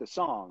you wrote the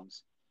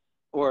songs,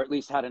 or at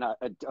least had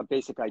a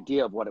basic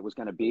idea of what it was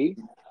going to be.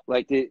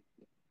 Like, did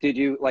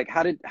you, like,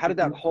 how did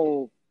that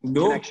whole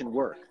connection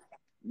work?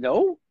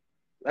 No?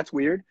 That's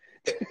weird.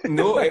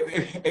 No,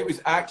 it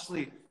was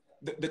actually,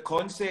 the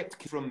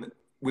concept from,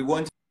 we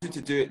wanted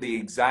to do it the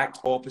exact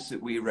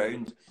opposite way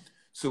around.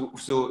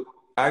 So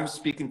I was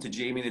speaking to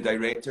Jamie, the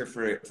director,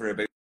 for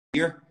about a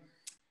year,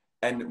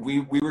 and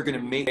we were going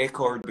to make a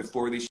record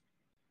before they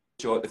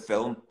shot the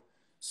film.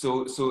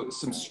 So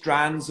some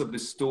strands of the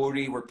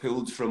story were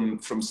pulled from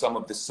some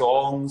of the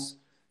songs.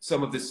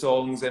 Some of the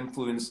songs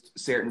influenced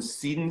certain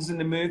scenes in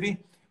the movie.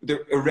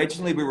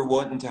 Originally, we were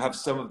wanting to have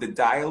some of the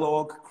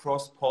dialogue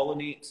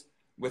cross-pollinate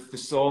with the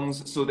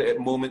songs, so that at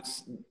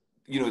moments,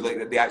 you know,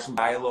 like the actual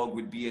dialogue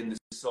would be in the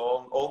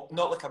song.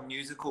 Not like a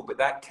musical, but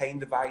that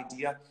kind of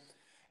idea.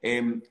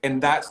 And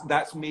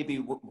that's maybe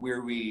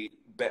where we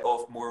bit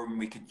off more than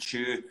we could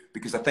chew,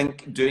 because I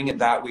think doing it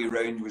that way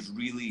around was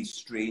really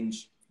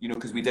strange, you know,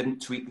 because we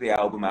didn't tweak the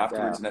album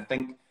afterwards. And I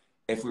think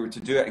if we were to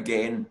do it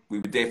again, we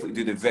would definitely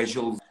do the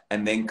visuals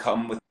and then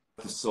come with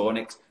the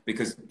sonics,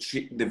 because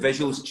the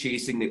visuals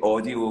chasing the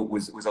audio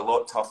was a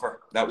lot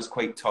tougher. That was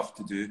quite tough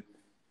to do.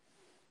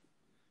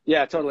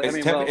 Yeah, totally.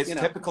 It's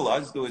typical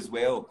us though as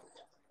well.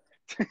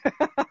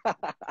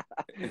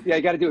 Yeah,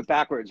 you got to do it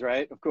backwards,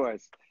 right? Of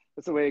course,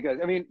 that's the way it goes.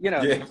 I mean, you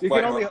know, Yeah,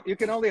 you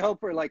can only hope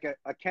for like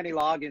a Kenny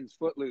Loggins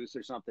Footloose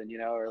or something, you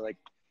know, or like.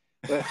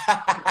 But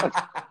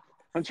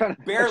I'm trying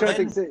to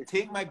Berlin, think.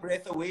 take my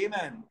breath away,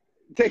 man.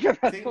 Take My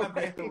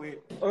breath away.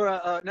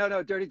 Or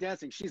no, Dirty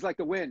Dancing. She's like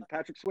the wind.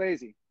 Patrick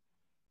Swayze.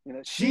 You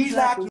know, She's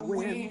like the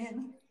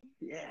wind.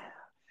 Yeah.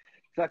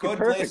 Fucking God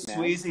perfect, bless man.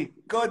 Swayze.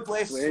 God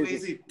bless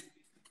Swayze.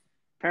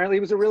 Apparently,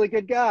 he was a really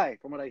good guy,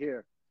 from what I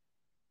hear.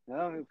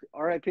 No,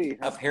 R.I.P.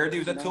 I've heard he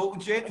was a total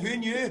gent. Who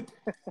knew?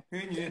 Who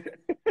knew?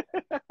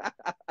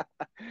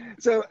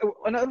 So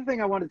another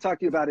thing I wanted to talk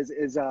to you about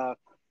is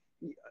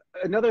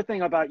another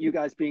thing about you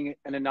guys being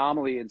an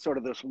anomaly in sort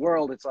of this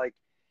world. It's like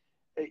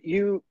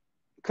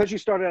because you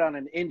started on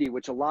an indie,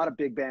 which a lot of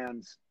big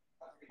bands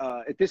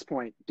at this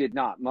point did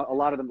not. A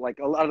lot of them, like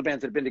a lot of the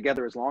bands that have been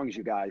together as long as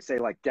you guys, say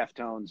like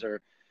Deftones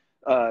or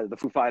the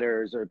Foo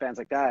Fighters or bands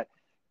like that.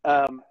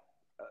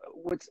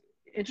 What's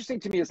interesting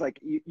to me is like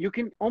you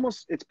can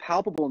almost, it's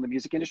palpable in the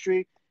music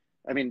industry.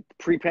 I mean,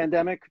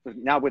 pre-pandemic,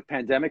 now with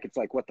pandemic, it's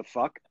like, what the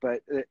fuck?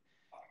 But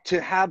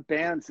to have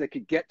bands that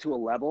could get to a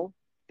level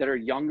that are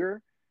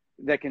younger,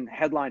 that can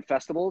headline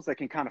festivals, that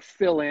can kind of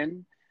fill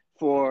in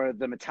for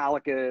the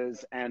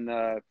Metallicas and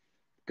the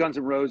Guns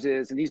N'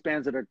 Roses and these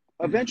bands that are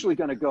eventually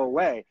going to go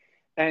away.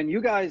 And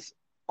you guys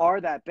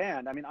are that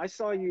band. I mean, I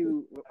saw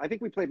you, I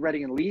think we played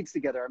Reading and Leeds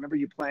together. I remember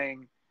you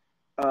playing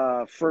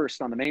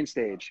first on the main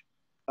stage.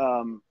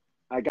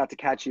 I got to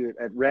catch you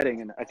at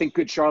Reading, and I think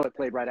Good Charlotte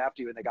played right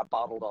after you, and they got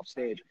bottled off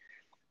stage.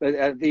 But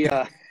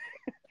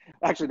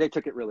actually, they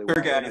took it really well.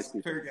 Poor guys.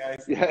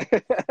 Yeah.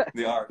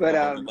 They are.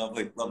 But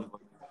lovely.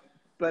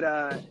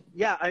 But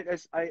yeah,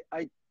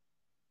 I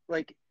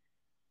like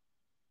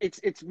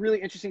it's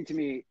really interesting to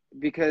me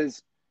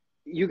because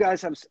you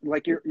guys have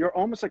like you're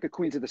almost like a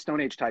Queens of the Stone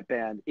Age type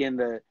band in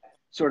the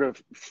sort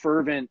of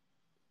fervent,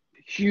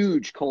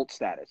 huge cult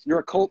status. You're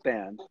a cult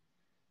band.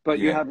 But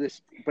you have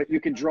this, but you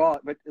can draw,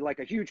 but like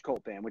a huge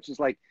cult band, which is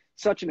like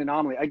such an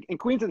anomaly. And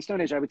Queens of the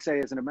Stone Age, I would say,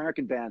 as an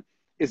American band,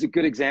 is a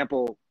good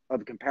example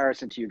of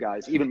comparison to you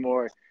guys, even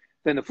more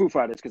than the Foo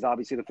Fighters, because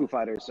obviously the Foo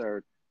Fighters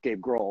are Dave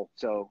Grohl.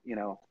 So, you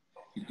know.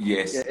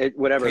 Yes.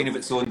 Whatever. Kind of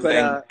its own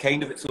thing.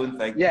 Kind of its own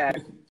thing. Yeah.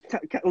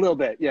 A little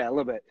bit. Yeah, a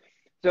little bit.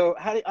 So,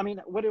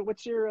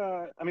 what's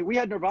your, I mean, we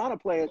had Nirvana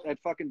play at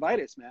fucking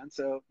Vitus, man.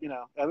 So, you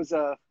know, that was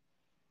a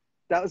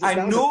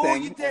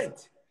thing. You did.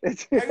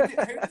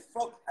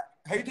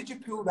 How did you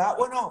pull that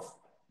one off?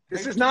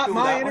 This is not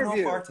my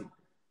interview.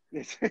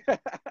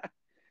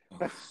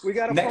 We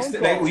got a phone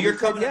call. Well, you're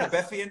coming to the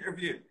Biffy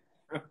interview.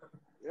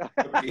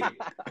 Okay.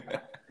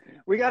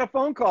 We got a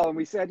phone call and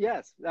we said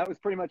yes. That was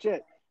pretty much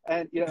it.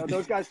 And you know,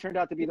 those guys turned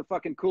out to be the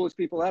fucking coolest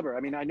people ever. I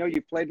mean, I know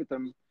you've played with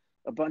them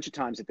a bunch of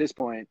times at this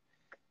point.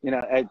 You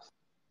know,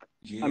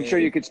 I'm sure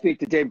you could speak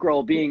to Dave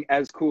Grohl being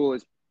as cool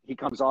as he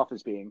comes off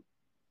as being.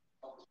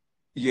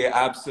 Yeah,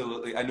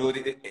 absolutely. I know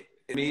that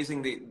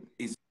amazing that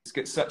he's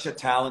got such a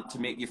talent to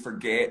make you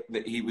forget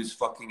that he was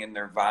fucking in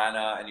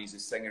Nirvana and he's a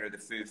singer of the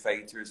Foo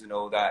Fighters and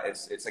all that.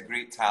 It's a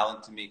great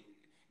talent to make.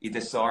 He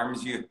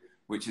disarms you,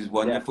 which is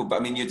wonderful. Yeah. But I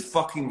mean, you'd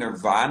fucking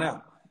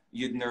Nirvana.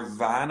 You'd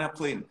Nirvana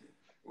playing.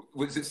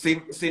 Was it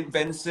Saint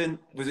Vincent?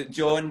 Was it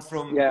John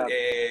from? Yeah.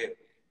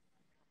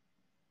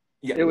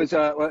 Yeah. It was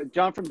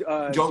John from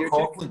John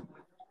Coughlin.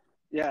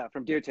 Yeah,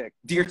 from Deer Tick.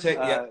 Deer Tick.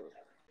 Yeah.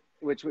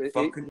 Which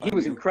he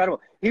was incredible.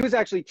 He was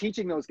actually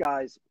teaching those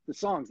guys the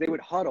songs. They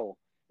would huddle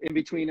in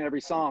between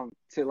every song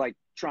to like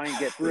try and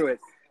get through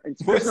it. And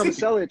Chris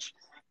Novoselic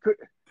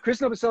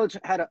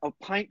had a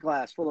pint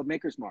glass full of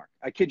Maker's Mark.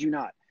 I kid you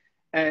not.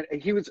 And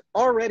he was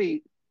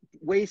already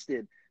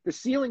wasted. The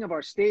ceiling of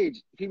our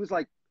stage, he was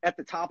like at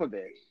the top of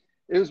it.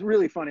 It was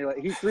really funny. Like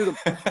he threw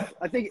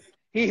I think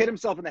he hit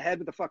himself in the head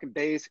with the fucking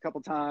bass a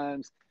couple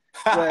times.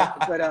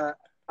 But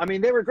I mean,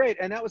 they were great.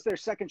 And that was their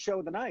second show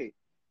of the night.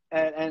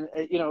 And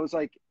you know, it was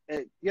like,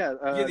 they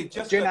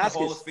just Jay got the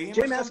Hall of Fame.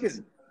 Jay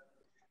Mascis.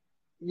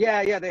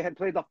 Yeah, they had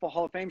played the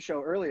Hall of Fame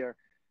show earlier,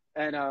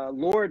 and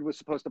Lorde was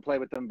supposed to play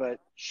with them, but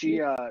she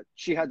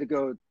had to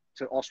go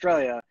to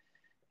Australia,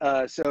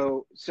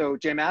 so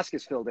Jay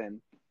Mascis filled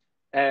in,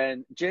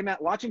 and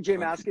watching Jay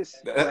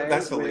Mascis play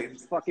that's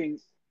hilarious. Fucking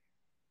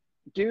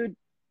dude,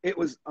 it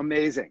was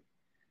amazing.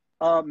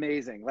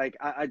 Like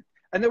and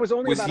there was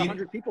only about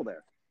 100 people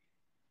there.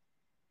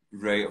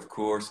 Right, of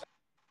course.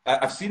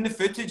 I've seen the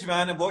footage,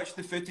 man. I watched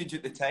the footage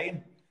at the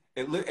time.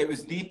 It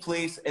was the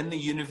place in the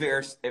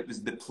universe. It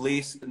was the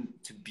place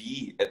to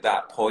be at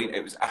that point.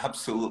 It was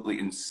absolutely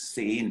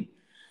insane.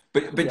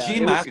 But yeah, Jay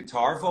Ma's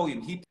guitar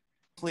volume, he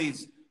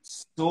plays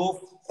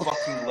so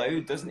fucking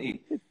loud, doesn't he?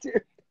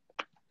 Dude.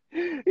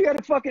 He had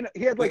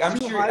like I'm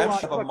two sure, high I'm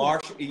watts. sure a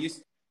Marshall.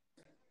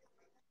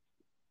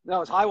 No, it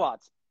was high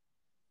watts.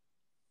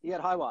 He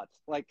had high watts,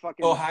 like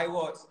fucking. Oh, high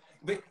watts.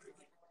 But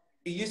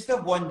he used to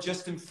have one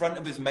just in front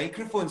of his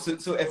microphone.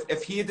 So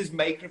if he had his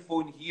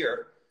microphone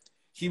here,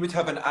 he would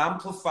have an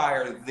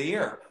amplifier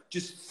there,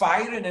 just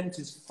firing into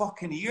his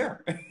fucking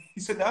ear.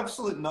 He's an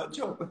absolute nut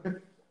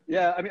job.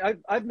 Yeah, I mean,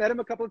 I've met him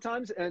a couple of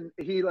times, and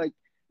he like,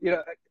 you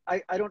know,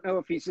 I don't know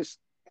if he's just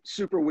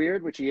super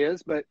weird, which he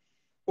is, but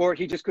or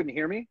he just couldn't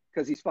hear me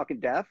because he's fucking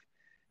deaf.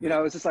 You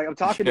know, it's just like I'm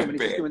talking to him and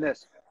he's just doing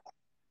this.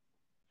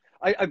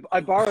 I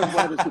borrowed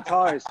one of his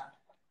guitars.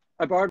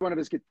 I borrowed one of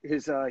his he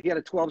had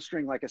a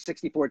 12-string, like a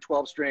 64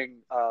 12-string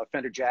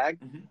Fender Jag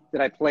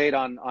that I played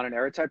on an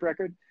Aerotype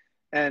record,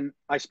 and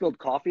I spilled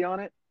coffee on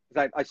it.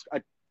 I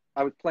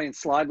was playing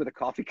slide with a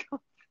coffee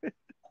cup,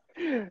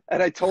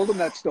 and I told him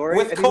that story.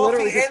 With and he coffee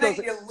literally just in goes,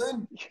 it, you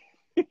loon.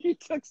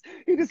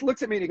 he just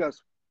looks at me and he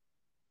goes,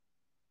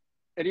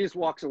 and he just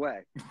walks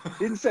away.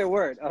 He didn't say a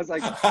word. I was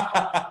like,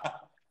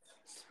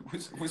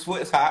 what's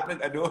what is happening?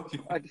 I know.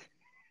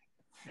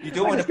 You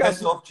don't want to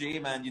piss off Jay,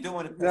 man. You don't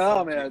want to piss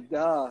off man,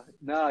 Jay.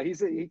 No.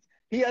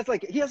 He has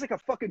like a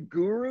fucking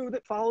guru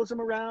that follows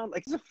him around.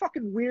 Like, he's a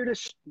fucking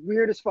weirdest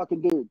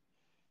fucking dude.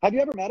 Have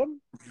you ever met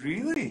him?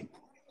 Really?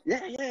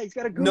 Yeah, he's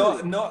got a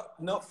guru.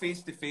 Not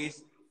face to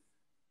face.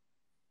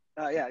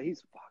 Yeah,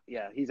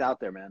 he's out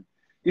there, man.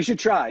 You should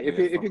try. If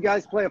you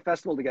guys play a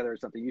festival together or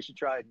something, you should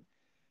try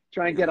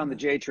and get on the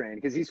J train,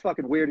 because he's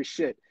fucking weird as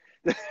shit.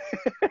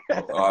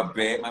 Oh, I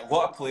bet, man.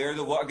 What a player,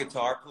 though. What a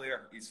guitar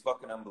player. He's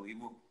fucking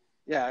unbelievable.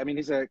 Yeah, I mean,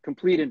 he's a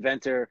complete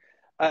inventor.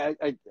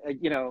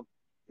 You know,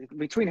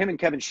 between him and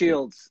Kevin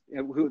Shields,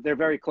 who they're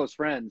very close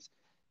friends,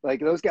 like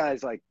those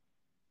guys, like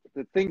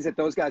the things that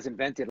those guys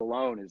invented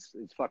alone is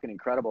fucking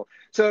incredible.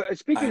 So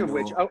speaking of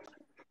which,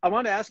 I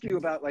want to ask you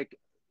about like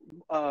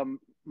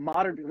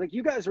modern, like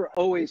you guys were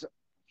always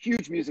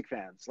huge music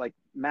fans, like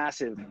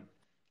massive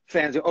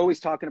fans, are always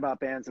talking about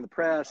bands in the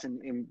press.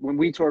 And when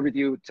we toured with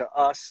you, to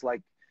us,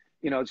 like,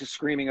 you know, just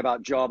screaming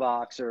about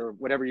Jawbox or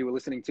whatever you were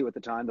listening to at the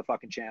time, the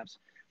fucking Champs.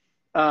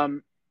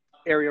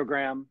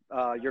 Aerogram,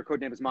 your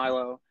code name is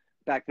Milo.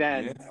 Back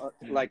then,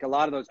 like a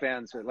lot of those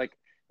bands are like,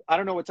 I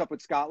don't know what's up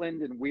with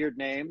Scotland and weird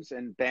names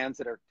and bands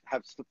that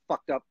have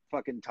fucked up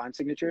fucking time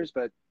signatures,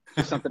 but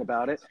there's something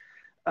about it.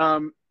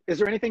 Is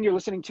there anything you're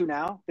listening to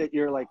now that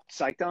you're like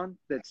psyched on,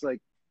 that's like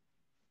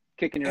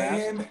kicking your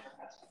ass?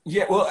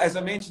 Yeah, well, as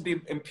I mentioned,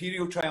 the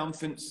Imperial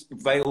Triumphant's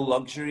Vital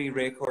Luxury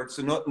record,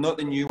 so not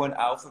the new one,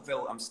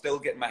 Alphaville. I'm still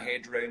getting my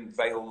head around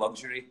Vital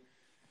Luxury.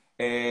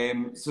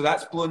 So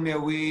that's blown me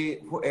away.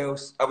 What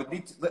else?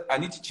 I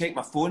need to check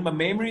my phone, my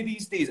memory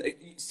these days.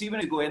 See, when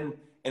I go in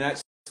and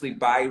actually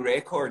buy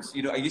records,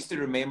 you know, I used to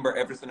remember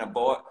everything I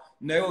bought.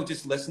 Now I'll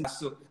just listen.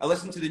 So I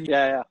listen to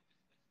the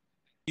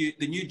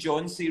new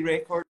John C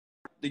record,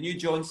 the new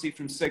John C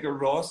from Sigur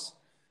Rós.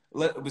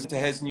 It was to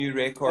his new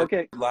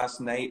record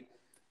last night,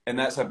 and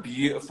that's a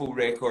beautiful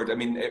record. I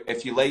mean,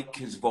 if you like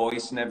his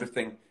voice and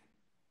everything,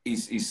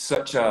 it's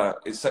such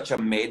a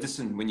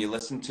medicine when you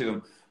listen to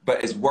him.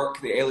 But his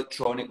work, the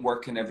electronic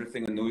work and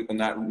everything on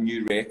that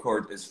new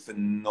record is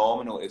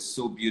phenomenal. It's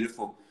so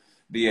beautiful.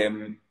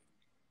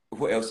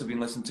 What else have we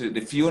been listening to?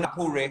 The Fiona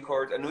Apple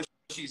record. I know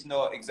she's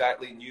not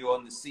exactly new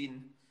on the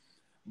scene,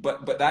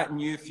 but that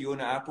new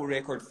Fiona Apple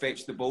record,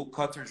 Fetch the Bolt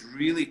Cutters,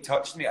 really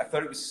touched me. I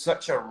thought it was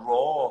such a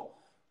raw,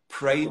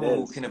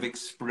 primal kind of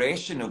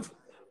expression of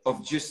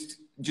just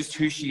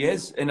who she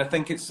is. And I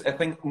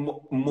think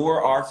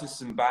more artists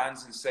and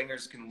bands and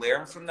singers can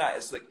learn from that.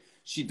 It's like,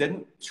 she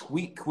didn't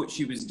tweak what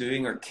she was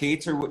doing or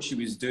cater what she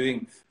was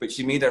doing, but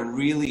she made a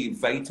really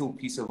vital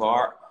piece of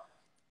art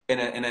in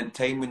a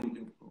time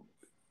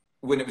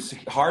when it was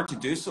hard to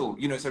do so.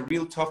 You know, it's a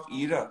real tough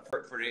era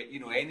for you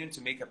know, anyone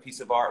to make a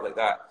piece of art like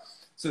that.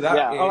 So that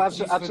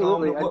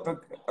absolutely.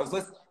 I was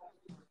listening.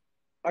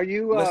 Are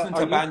you listening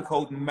to a band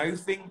called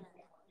Mouthing?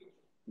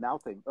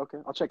 Mouthing. Okay,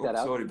 I'll check that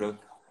out. Sorry, bro.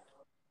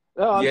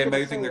 No, yeah,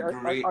 Mouthing. They're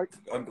great.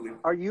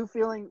 Unbelievable. Are you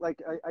feeling like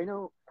I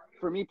know?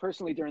 For me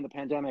personally, during the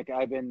pandemic,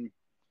 I've been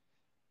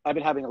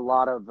having a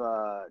lot of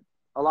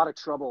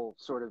trouble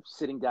sort of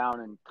sitting down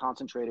and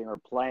concentrating or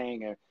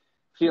playing or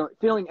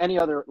feeling any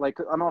other, like,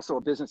 I'm also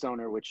a business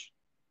owner, which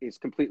is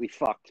completely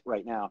fucked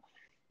right now.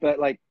 But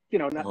like, you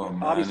know,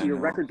 obviously your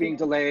record being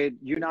delayed,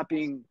 you not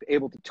being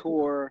able to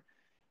tour,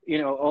 you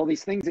know, all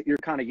these things that you're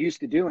kind of used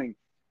to doing.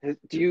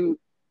 Do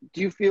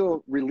you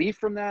feel relief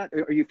from that?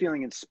 Are you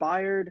feeling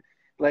inspired?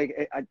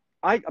 Like,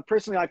 I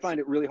personally, I find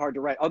it really hard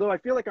to write. Although I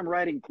feel like I'm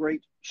writing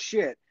great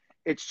shit,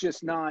 it's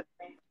just not.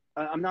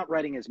 I'm not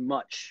writing as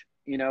much.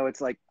 You know,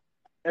 it's like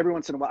every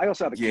once in a while. I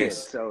also have a kid,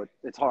 so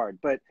it's hard.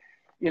 But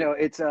you know,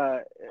 it's.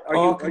 Are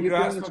you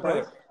feeling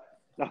inspired?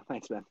 No,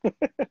 thanks, man.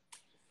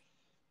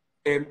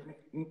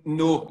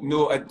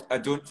 No, I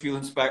don't feel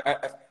inspired.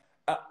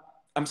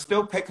 I'm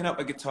still picking up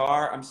a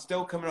guitar. I'm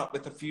still coming up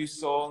with a few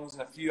songs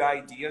and a few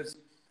ideas.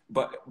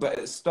 But at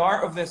the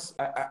start of this,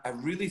 I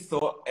really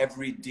thought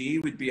every day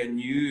would be a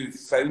new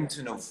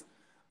fountain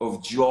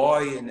of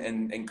joy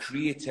and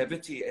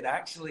creativity. And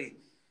actually,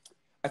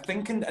 I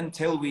think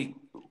until we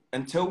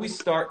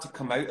start to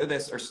come out of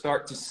this or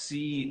start to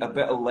see a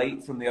bit of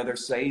light from the other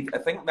side, I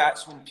think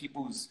that's when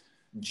people's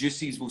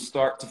juices will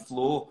start to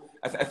flow.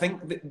 I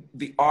think that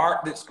the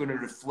art that's going to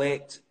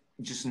reflect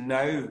just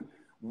now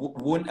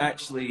won't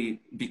actually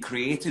be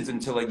created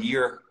until a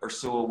year or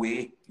so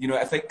away. You know,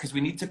 I think because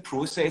we need to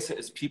process it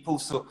as people.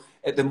 So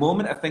at the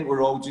moment, I think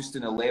we're all just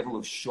in a level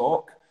of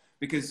shock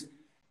because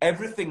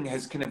everything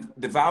has kind of,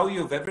 the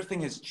value of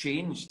everything has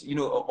changed. You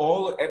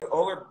know,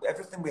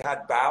 everything we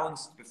had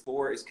balanced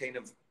before is kind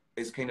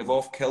of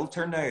off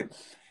kilter now.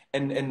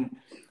 And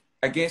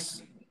I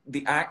guess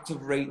the act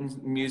of writing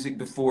music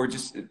before,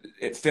 just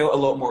it felt a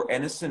lot more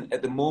innocent.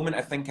 At the moment,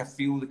 I think I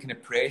feel the kind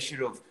of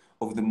pressure of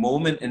the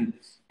moment, and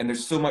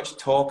there's so much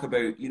talk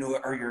about, you know,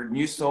 are your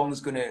new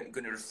songs going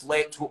to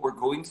reflect what we're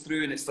going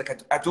through? And it's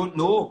like, I don't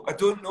know,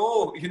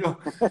 you know.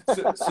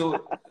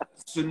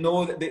 So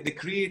no, the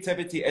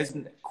creativity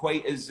isn't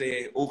quite as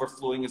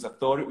overflowing as I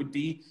thought it would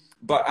be.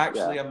 But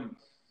actually, I'm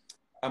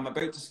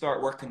about to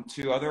start working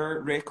 2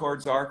 other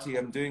records, Artie.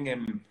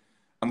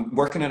 I'm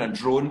working on a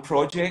drone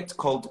project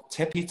called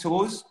Tippy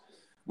Toes,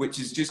 which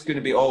is just going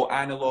to be all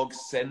analog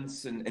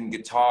synths and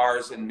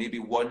guitars and maybe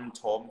one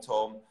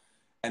tom-tom.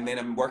 And then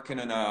I'm working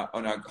on a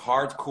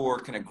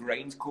hardcore kind of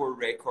grindcore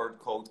record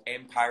called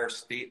Empire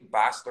State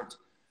Bastard.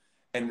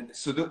 And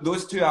so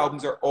those 2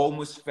 albums are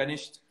almost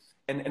finished.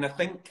 And I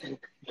think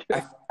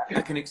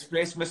I can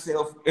express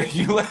myself.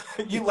 You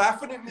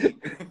laughing at me?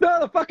 No,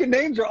 the fucking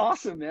names are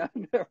awesome, man.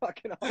 They're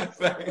fucking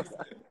awesome.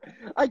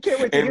 I can't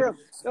wait to hear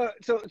them.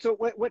 So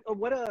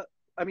what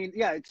I mean,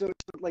 yeah. So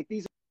like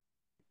these,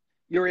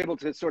 you're able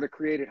to sort of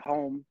create at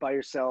home by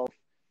yourself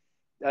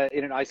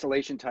in an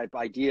isolation type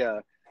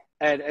idea.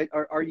 And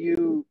are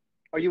you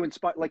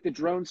inspired, like the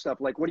drone stuff?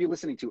 Like, what are you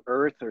listening to?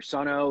 Earth or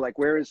Sono? Like,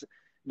 where is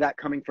that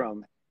coming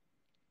from?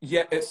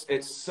 Yeah,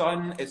 it's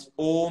Sun, it's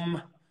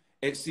Ohm.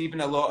 It's even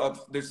a lot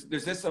of, there's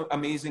this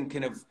amazing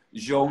kind of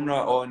genre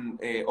on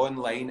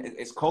online.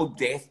 It's called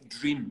Death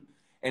Dream,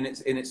 and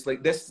it's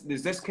like this.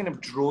 There's this kind of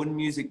drone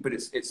music, but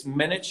it's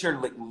miniature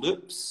like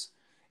loops,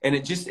 and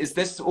it's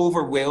this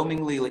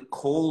overwhelmingly like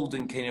cold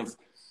and kind of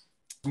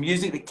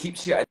music that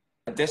keeps you at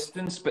a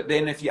distance. But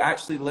then if you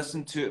actually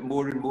listen to it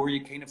more and more,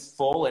 you kind of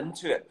fall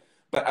into it.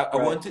 But I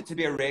want it to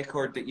be a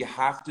record that you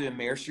have to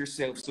immerse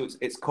yourself. So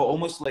it's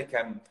almost like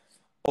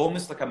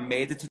a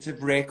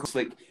meditative record. It's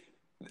like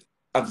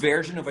a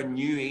version of a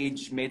new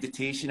age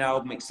meditation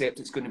album, except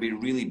it's going to be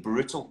really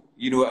brutal.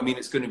 You know what I mean?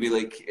 It's going to be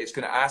like, it's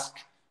going to ask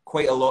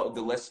quite a lot of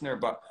the listener,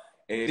 but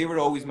they were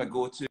always my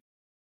go-to.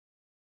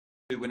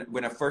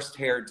 When I first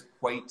heard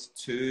White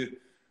 2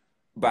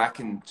 back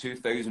in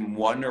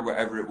 2001 or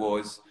whatever it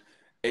was,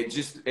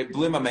 it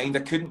blew my mind. I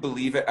couldn't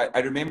believe it. I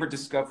remember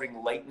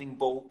discovering Lightning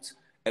Bolt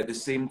at the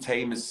same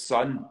time as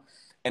Sun,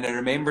 and I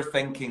remember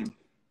thinking,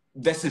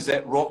 this is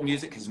it. Rock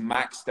music has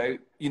maxed out.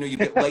 You know, you've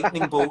got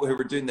Lightning Bolt who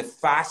were doing the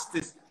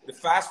fastest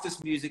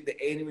music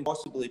that anyone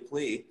possibly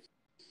play,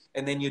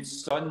 and then you'd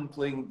Sun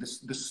playing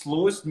the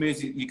slowest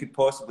music you could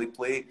possibly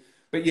play.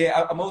 But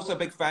yeah, I'm also a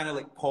big fan of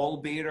like Paul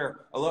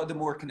Bearer. A lot of the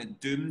more kind of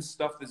doom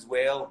stuff as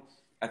well,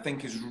 I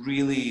think is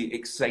really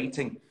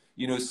exciting.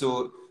 You know,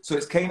 so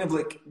it's kind of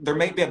like there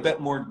might be a bit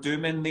more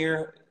doom in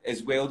there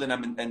as well than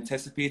I'm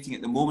anticipating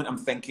at the moment. I'm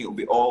thinking it'll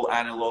be all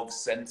analog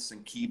synths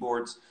and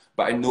keyboards.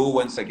 But I know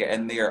once I get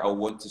in there, I'll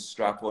want to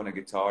strap on a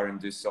guitar and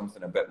do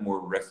something a bit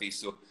more riffy.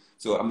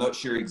 So I'm not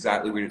sure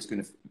exactly where it's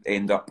going to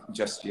end up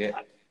just yet.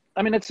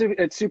 I mean,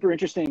 it's super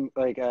interesting.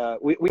 Like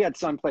we had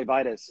Sun play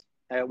Vitus,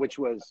 which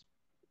was,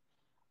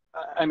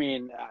 I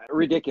mean,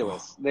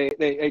 ridiculous.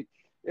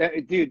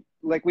 Dude,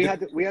 like we had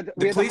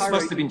the place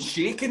must have been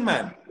shaking,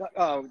 man.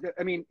 Oh,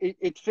 I mean,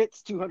 it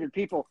fits 200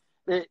 people.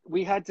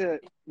 We had to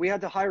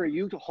hire a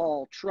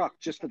U-Haul truck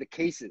just for the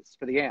cases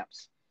for the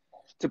amps.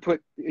 To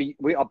put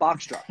a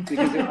box truck,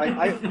 because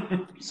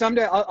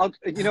someday I'll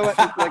you know what,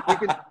 like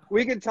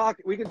we can talk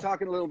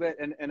in a little bit,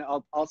 and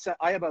I'll set,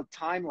 I have a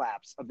time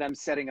lapse of them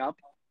setting up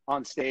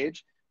on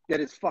stage that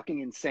is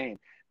fucking insane.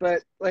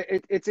 But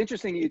like it's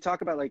interesting you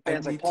talk about like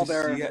bands like Paul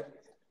Bearer,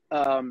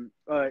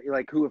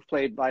 like who have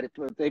played Vitus.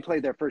 They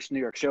played their first New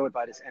York show at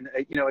Vitus, and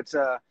you know, it's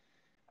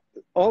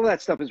all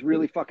that stuff is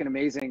really fucking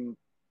amazing,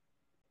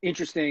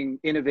 interesting,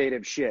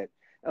 innovative shit.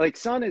 Like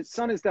Sun is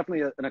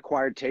definitely an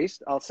acquired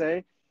taste, I'll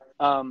say.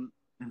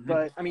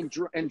 But I mean,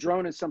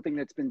 drone is something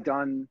that's been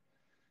done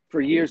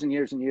for years and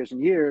years and years and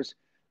years.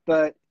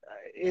 But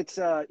it's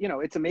you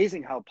know, it's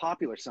amazing how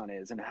popular Sun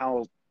is, and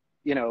how,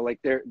 you know, like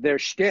their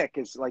shtick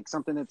is like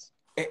something that's,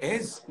 it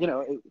is, you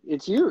know,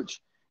 it's huge,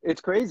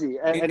 it's crazy,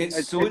 and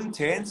it's so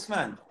intense,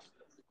 man.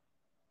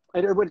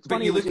 And what's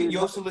funny, you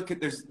also look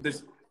at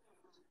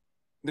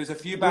there's a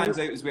few bands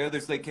out as well.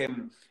 There's like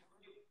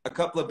a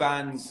couple of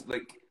bands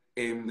like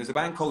there's a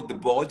band called The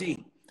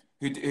Body.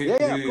 Who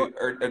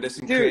are this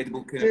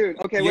incredible dude,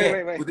 okay,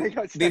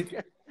 wait.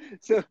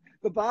 So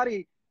The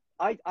Body,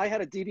 I had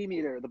a dB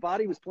meter. The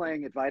Body was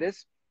playing at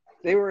Vitus.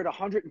 They were at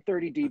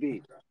 130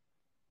 dB.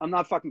 I'm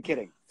not fucking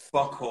kidding.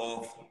 Fuck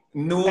off.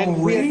 No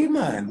way,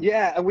 man.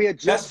 Yeah, and we had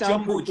just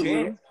Jumbo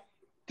Jet.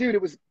 Dude,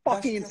 it was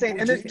fucking insane.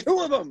 And there's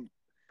 2 of them.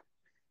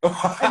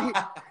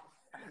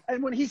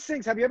 and when he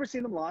sings, have you ever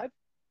seen them live?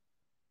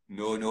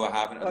 No, I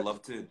haven't. I'd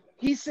love to.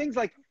 He sings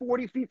like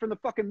 40 feet from the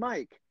fucking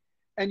mic.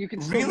 And you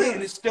can still really,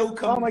 and it still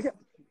comes. Oh my god!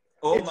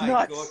 Oh it's my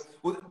nuts. god!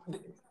 Well,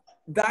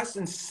 that's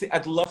insane.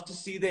 I'd love to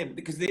see them,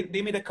 because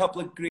they made a couple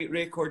of great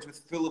records with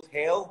Full of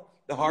Hell,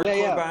 the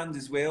hardcore band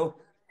as well.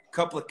 A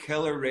couple of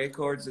killer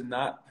records and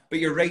that. But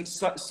you're right,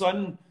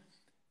 Sun.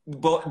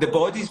 but the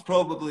body's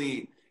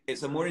probably,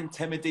 it's a more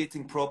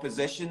intimidating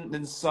proposition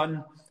than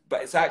Sun,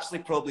 but it's actually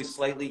probably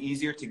slightly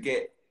easier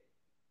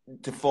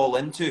to fall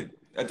into.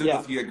 I don't know Yeah.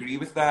 if you agree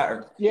with that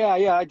or. Yeah,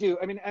 yeah, I do.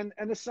 I mean, and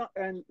the Sun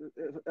and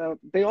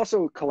they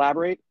also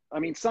collaborate. I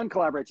mean, Sun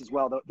collaborates as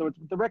well.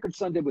 The record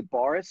Sun did with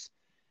Boris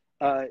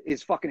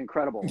is fucking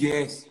incredible.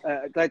 Yes.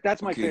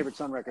 That's my Okay. favorite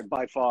Sun record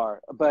by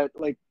far. But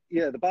like,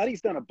 yeah, the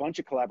Body's done a bunch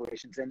of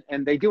collaborations,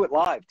 and they do it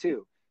live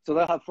too. So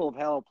they'll have Full of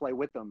Hell play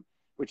with them,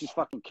 which is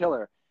fucking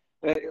killer.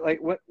 Like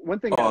one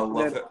thing Oh, I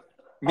love that it. I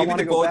Maybe want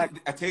the to go body.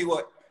 back. I tell you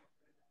what.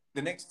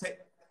 The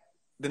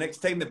next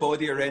time the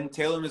Body are in,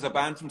 tell them there's a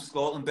band from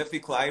Scotland, Biffy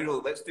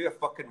Clyro. Let's do a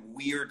fucking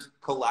weird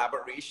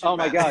collaboration. Oh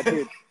my man. God,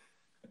 dude.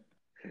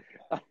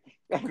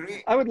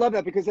 Great. I would love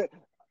that because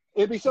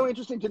it'd be so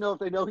interesting to know if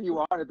they know who you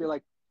are. It'd be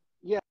like,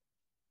 yeah,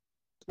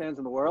 fans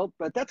in the world,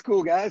 but that's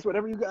cool, guys.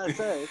 Whatever you guys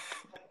say.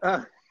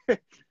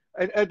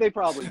 And they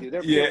probably do.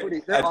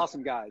 They're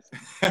awesome guys,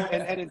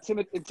 and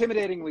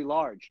intimidatingly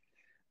large.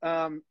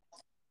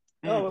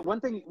 One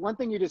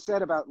thing you just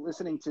said about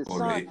listening to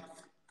Sun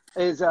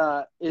is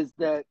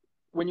that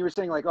when you were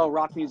saying like, oh,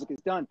 rock music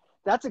is done.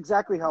 That's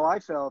exactly how I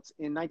felt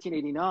in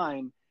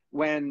 1989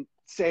 when,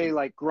 say,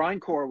 like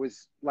grindcore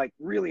was like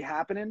really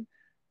happening,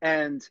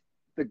 and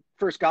the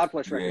first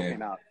Godflesh record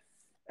came out.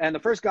 And the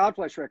first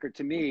Godflesh record,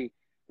 to me,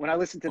 when I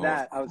listened to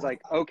that, I was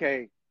like,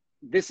 okay,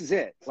 this is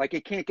it. Like,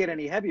 it can't get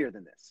any heavier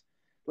than this.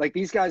 Like,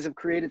 these guys have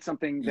created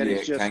something that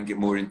is just... it can't get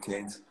more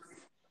intense.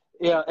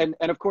 Yeah, and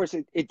of course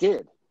it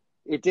did.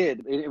 It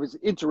did. It was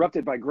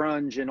interrupted by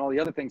grunge and all the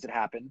other things that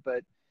happened,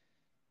 but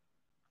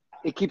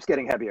it keeps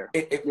getting heavier.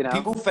 You know?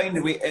 People find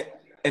a way...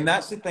 And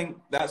that's the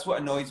thing, that's what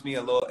annoys me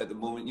a lot at the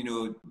moment, you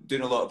know,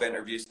 doing a lot of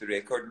interviews to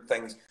record and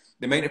things.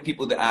 The amount of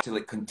people that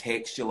actually like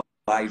contextualize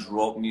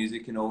rock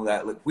music and all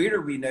that, like, where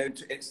are we now?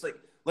 It's like,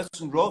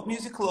 listen, rock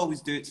music will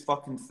always do its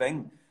fucking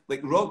thing. Like,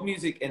 rock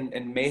music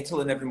and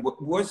metal and everything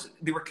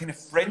they were kind of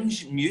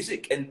fringe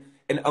music, and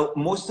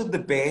most of the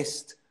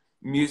best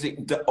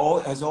music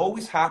has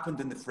always happened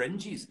in the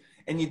fringes.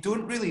 And you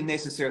don't really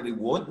necessarily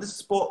want the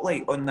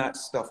spotlight on that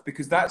stuff,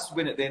 because that's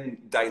when it then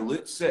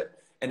dilutes it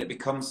and it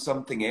becomes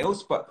something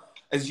else. But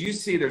as you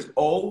say, there's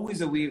always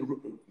a way.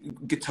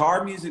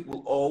 Guitar music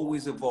will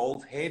always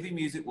evolve. Heavy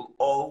music will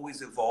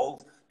always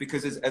evolve,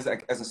 because as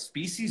a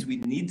species, we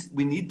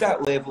need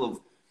that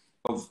level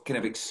of kind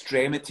of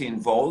extremity and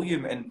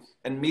volume.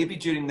 And maybe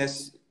during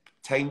this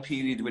time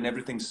period when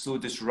everything's so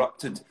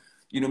disrupted,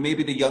 you know,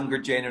 maybe the younger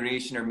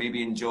generation are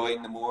maybe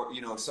enjoying the more,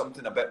 you know,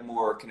 something a bit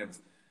more kind of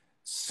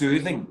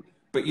soothing.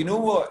 But you know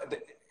what?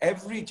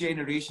 Every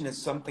generation has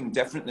something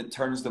different that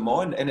turns them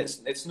on, and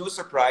it's no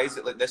surprise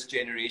that like this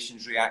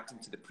generation's reacting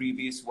to the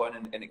previous one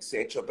and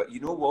etc. But you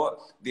know what?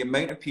 The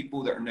amount of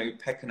people that are now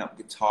picking up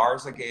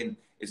guitars again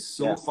is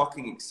so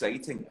fucking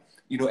exciting.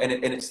 You know, and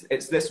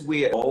it's this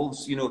way it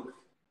evolves. You know,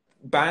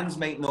 bands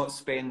might not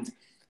spend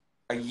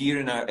a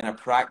year in a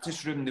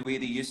practice room the way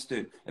they used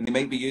to, and they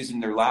might be using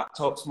their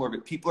laptops more,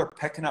 but people are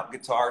picking up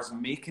guitars and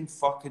making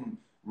fucking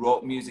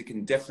rock music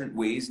in different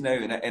ways now,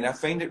 and I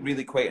find it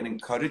really quite an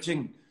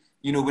encouraging.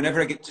 You know,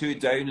 whenever I get too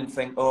down and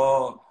think,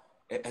 oh,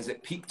 has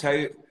it peaked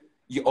out?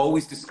 You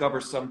always discover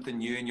something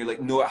new, and you're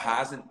like, no, it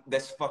hasn't.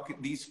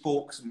 These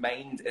folks'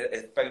 mind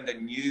it found a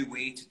new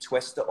way to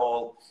twist it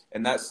all,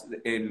 and that's,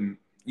 you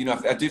know,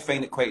 I do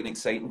find it quite an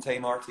exciting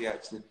time, Artie,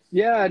 actually.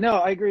 Yeah, no,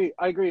 I agree.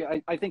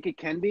 I think it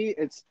can be.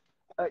 It's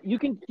you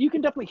can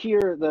definitely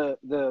hear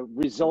the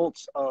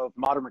results of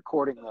modern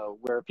recording though,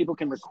 where people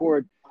can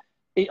record.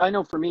 I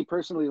know for me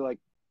personally, like,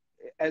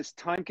 as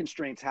time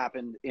constraints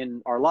happened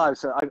in our lives,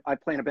 so I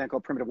play in a band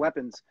called Primitive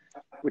Weapons,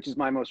 which is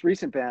my most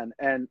recent band.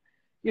 And,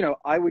 you know,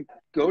 I would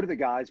go to the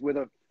guys with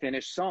a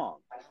finished song,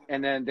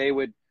 and then they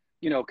would,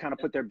 you know, kind of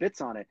put their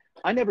bits on it.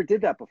 I never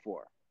did that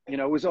before. You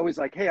know, it was always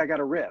like, hey, I got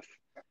a riff,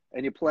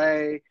 and you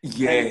play.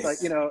 Yes. And it's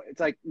like, you know, it's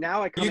like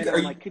now I come in and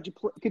I'm like, could you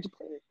play?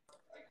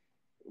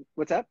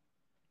 What's that?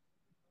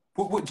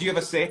 What do you have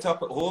a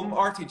setup at home,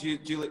 Artie? Do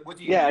you like, what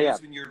do you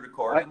use when you're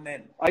recording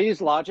then? I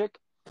use Logic,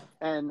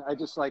 and I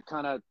just like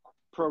kind of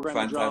program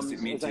the drums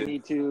as I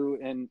need to,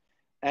 and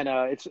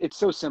it's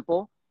so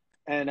simple.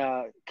 And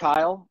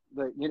Kyle,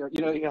 you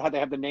know how they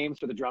have the names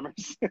for the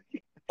drummers.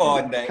 Oh,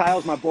 nice.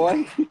 Kyle's my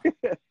boy.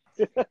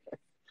 He's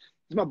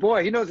my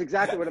boy. He knows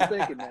exactly what I'm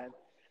thinking, man.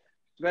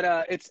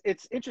 But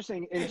it's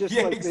interesting, and just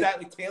like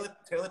exactly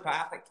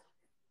telepathic.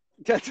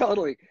 Yeah,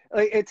 totally.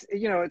 Like, it's,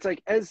 you know, it's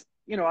like, as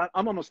you know,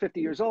 I'm almost 50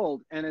 years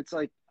old, and it's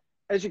like,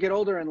 as you get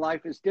older and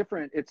life is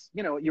different, it's,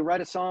 you know, you write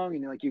a song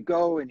and like you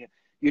go and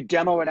you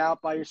demo it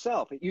out by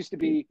yourself. It used to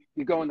be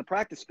you go in the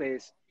practice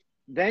space,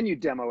 then you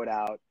demo it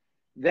out,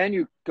 then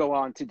you go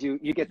on to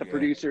you get the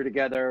producer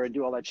together and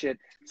do all that shit.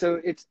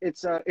 So it's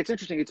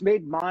interesting. It's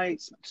made my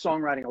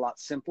songwriting a lot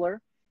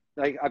simpler.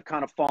 Like, I've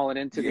kind of fallen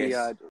into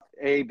the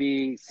A,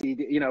 B, C,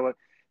 D, you know,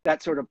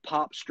 that sort of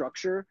pop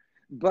structure.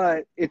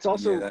 But it's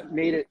also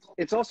made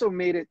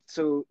it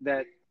so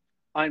that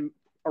I'm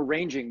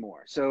arranging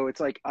more. So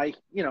it's like,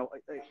 you know,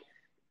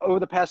 over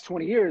the past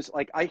 20 years,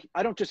 like I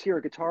don't just hear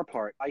a guitar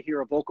part. I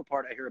hear a vocal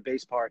part. I hear a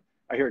bass part.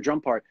 I hear a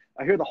drum part.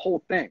 I hear the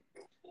whole thing.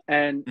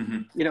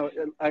 And, you know,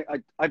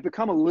 I've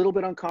become a little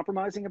bit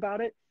uncompromising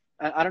about it.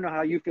 I don't know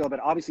how you feel, but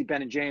obviously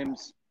Ben and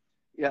James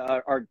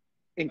are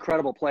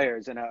incredible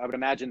players. And I would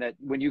imagine that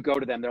when you go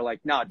to them, they're like,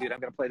 nah, dude, I'm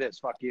going to play this.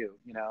 Fuck you,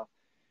 you know?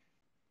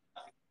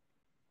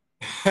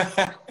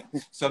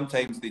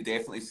 Sometimes they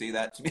definitely say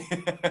that to me.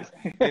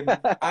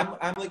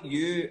 I'm like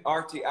you,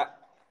 Artie.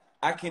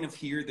 I kind of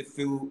hear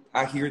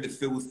the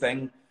full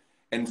thing.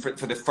 And for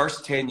the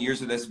first 10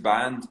 years of this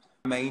band,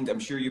 I'm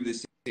sure you would the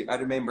same. I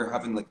remember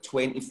having like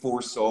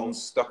 24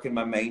 songs stuck in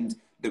my mind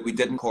that we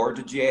didn't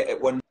recorded yet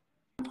at one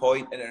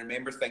point. And I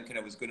remember thinking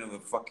I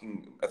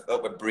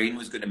thought my brain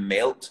was going to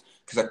melt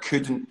because I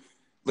couldn't,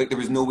 like there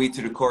was no way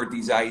to record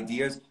these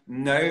ideas.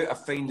 Now I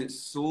find it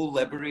so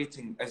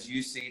liberating, as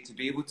you say, to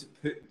be able to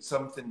put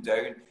something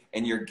down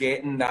and you're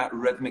getting that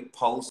rhythmic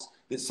pulse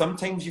that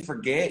sometimes you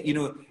forget. You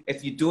know,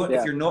 if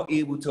you're not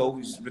able to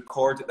always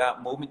record at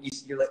that moment,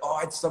 you're like, oh,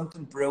 I had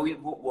something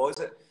brilliant. What was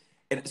it?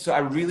 And so I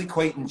really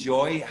quite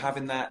enjoy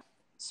having that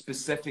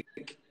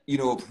specific, you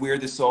know, of where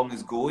the song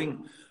is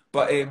going.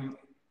 But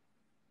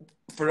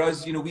for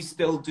us, you know, we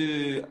still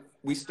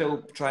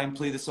try and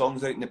play the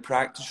songs out in the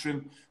practice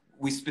room.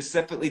 We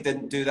specifically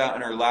didn't do that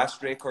on our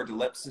last record,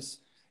 Ellipsis.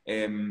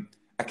 I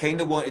kind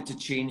of wanted to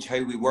change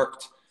how we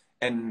worked.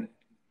 And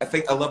I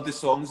think I love the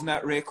songs in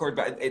that record,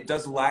 but it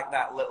does lack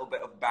that little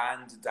bit of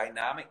band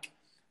dynamic,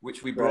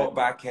 which we brought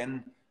back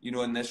in, you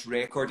know, in this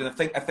record. And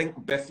I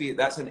think Biffy,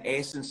 that's an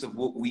essence of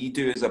what we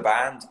do as a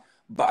band.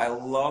 But I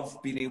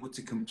love being able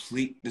to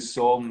complete the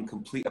song and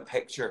complete a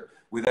picture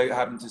without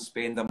having to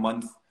spend a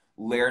month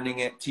learning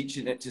it,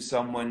 teaching it to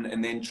someone,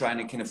 and then trying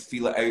to kind of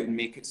feel it out and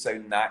make it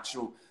sound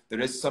natural. There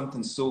is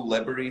something so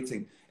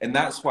liberating. And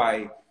that's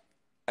why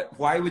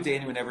would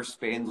anyone ever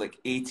spend like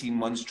 18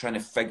 months trying to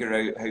figure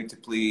out how to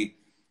play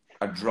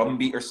a drum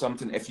beat or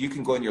something if you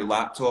can go on your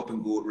laptop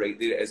and go, right,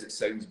 there it is, it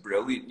sounds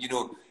brilliant, you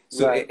know?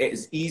 So it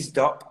is eased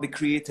up. The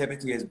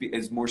creativity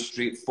is more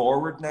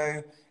straightforward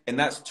now, and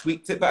that's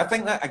tweaked it. But I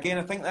think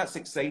that's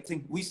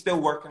exciting. We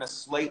still work in a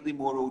slightly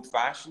more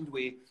old-fashioned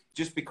way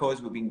just because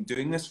we've been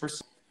doing this for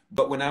so long.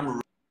 But when I'm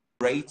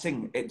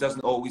writing, it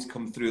doesn't always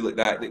come through like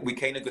that. We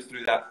kind of go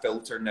through that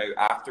filter now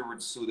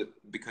afterwards, so that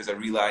because I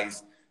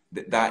realise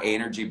that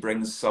energy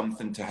brings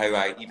something to how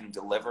I even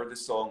deliver the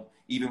song,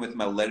 even with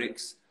my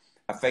lyrics.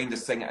 I find I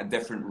sing at a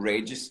different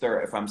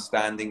register. If I'm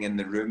standing in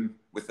the room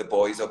with the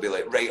boys, I'll be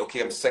like, right,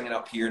 okay, I'm singing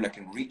up here and I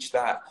can reach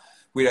that.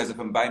 Whereas if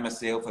I'm by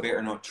myself, I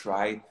better not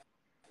try.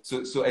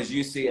 So as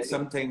you say,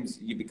 sometimes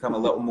you become a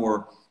little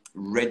more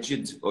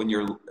rigid on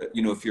your,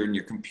 you know, if you're on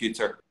your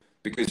computer,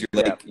 because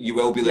you're like, you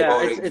will be like,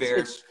 all right,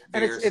 verse,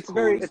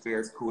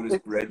 chorus,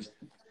 bridge.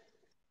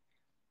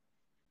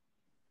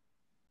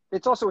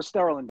 It's also a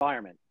sterile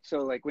environment. So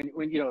like when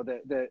you know,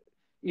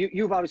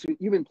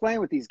 you've been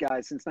playing with these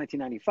guys since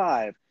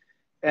 1995.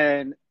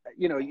 And,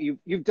 you know,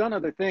 you've done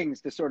other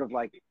things to sort of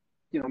like,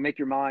 you know, make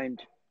your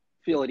mind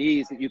feel at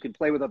ease that you can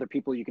play with other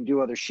people, you can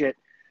do other shit.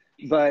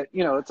 But,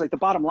 you know, it's like the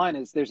bottom line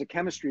is there's a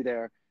chemistry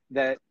there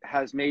that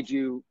has made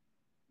you,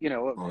 you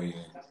know,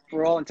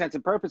 for all intents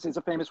and purposes,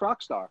 a famous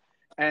rock star.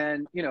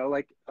 And, you know,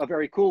 like a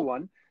very cool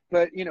one.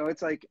 But, you know,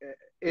 it's like,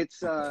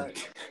 it's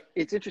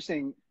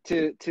interesting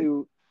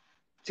to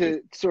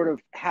sort of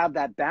have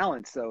that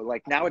balance though.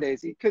 Like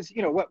nowadays, because,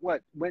 you know,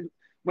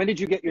 when did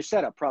you get your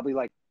setup? Probably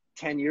like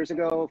 10 years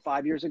ago,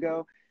 5 years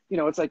ago. You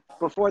know, it's like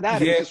before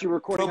that, it was just you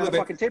recording on a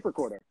fucking tape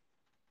recorder.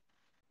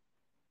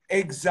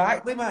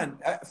 Exactly, man.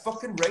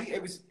 Fucking right.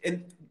 It was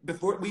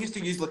before we used to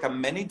use like a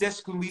mini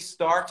disc when we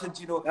started,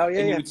 you know,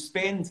 and you would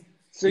spend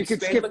you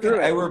could skip like through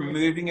an hour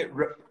moving it,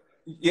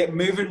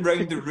 moving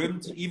around the room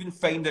to even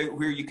find out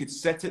where you could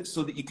sit it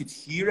so that you could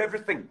hear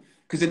everything.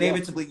 Because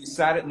inevitably you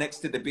sat it next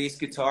to the bass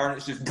guitar and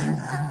it's just,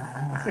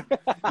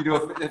 you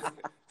know, if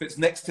it's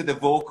next to the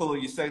vocal,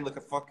 you sound like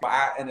a fucking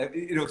bat, and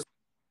you know.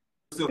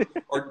 So,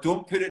 or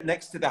don't put it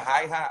next to the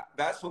hi-hat.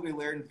 That's what we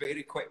learned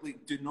very quickly.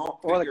 Do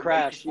not put your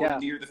microphone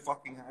near the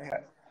fucking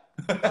hi-hat.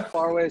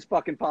 Far away as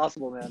fucking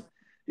possible, man.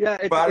 Yeah,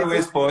 far away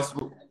as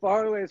possible.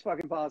 Far away as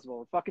fucking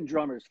possible. Fucking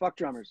drummers. Fuck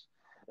drummers.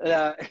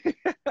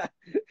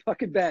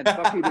 Fucking Ben.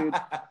 Fuck you, dude.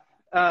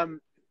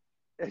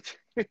 It's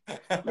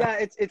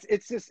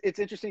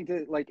interesting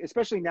to, like,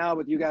 especially now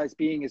with you guys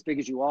being as big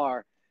as you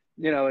are.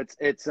 You know,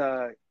 it's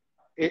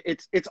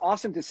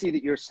awesome to see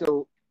that you're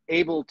still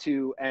able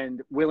to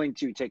and willing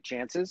to take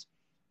chances.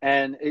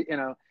 And you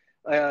know,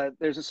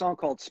 there's a song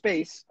called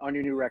Space on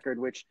your new record,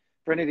 which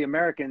for any of the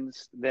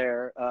Americans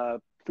there,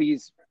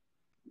 please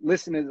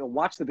listen to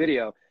watch the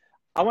video.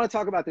 I want to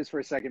talk about this for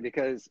a second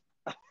because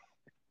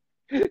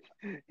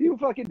you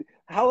fucking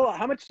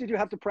how much did you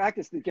have to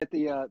practice to get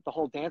the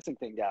whole dancing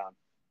thing down?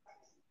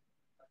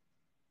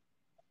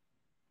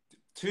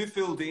 2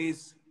 full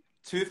days.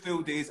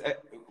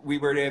 We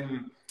were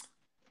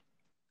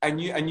I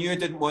knew I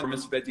didn't want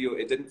this video.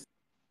 It didn't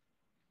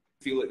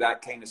feel like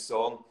that kind of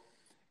song.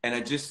 And I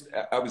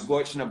was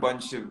watching a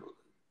bunch of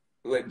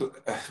like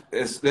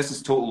this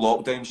is total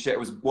lockdown shit. I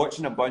was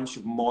watching a bunch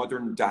of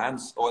modern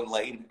dance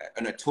online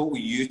and a total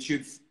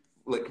YouTube,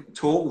 like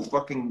total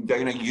fucking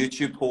down a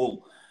YouTube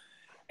hole,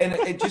 and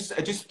I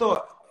just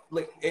thought,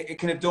 like, it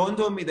kind of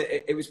dawned on me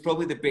that it was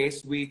probably the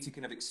best way to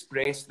kind of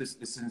express the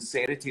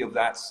sincerity of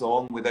that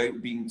song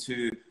without being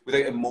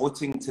without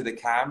emoting to the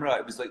camera.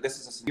 It was like, this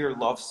is a sincere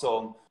love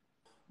song,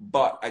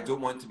 but I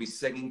don't want to be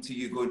singing to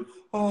you going,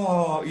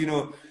 oh, you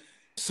know.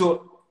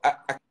 So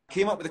I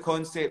came up with the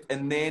concept,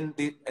 and then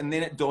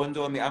it dawned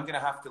on me, I'm going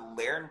to have to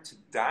learn to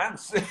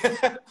dance.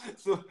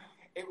 So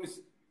it was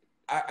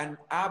an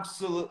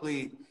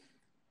absolutely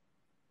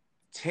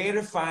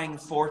terrifying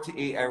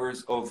 48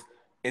 hours of,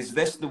 is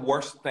this the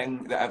worst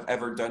thing that I've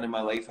ever done in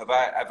my life? Have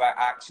I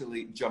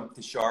actually jumped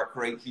the shark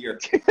right here?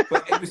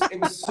 But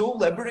it was so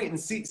liberating.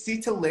 See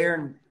to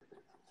learn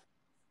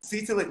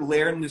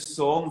the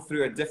song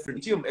through a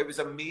different medium. It was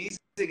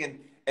amazing,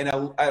 and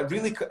I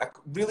really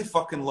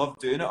fucking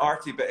loved doing it,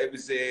 Artie. But it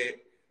was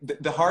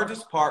the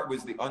hardest part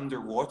was the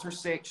underwater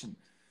section.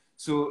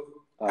 So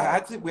we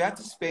had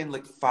to spend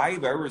like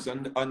 5 hours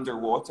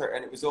underwater,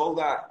 and it was all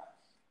that,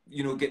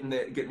 you know, getting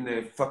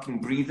the fucking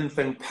breathing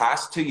thing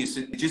passed to you,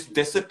 so they just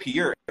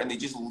disappear and they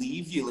just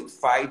leave you like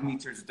 5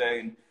 meters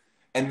down,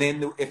 and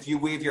then if you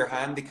wave your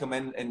hand, they come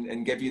in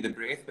and give you the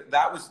breath. But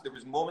there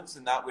was moments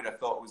in that where I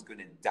thought I was going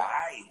to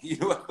die. You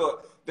know, I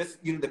thought this,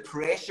 you know, the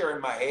pressure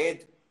in my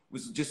head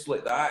was just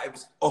like that. It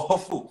was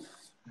awful,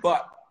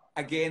 but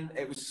again,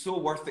 it was so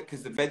worth it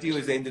because the video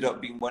has ended up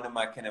being one of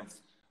my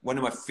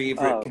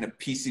favorite kind of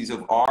pieces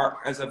of art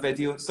as a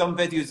video. Some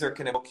videos are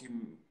kind of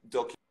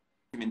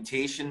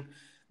documentation.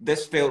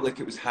 This felt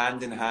like it was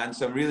hand in hand,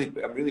 so I'm really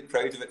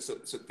proud of it.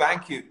 So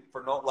thank you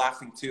for not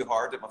laughing too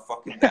hard at my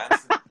fucking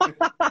dancing.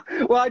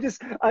 Well, I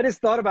just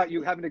thought about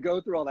you having to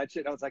go through all that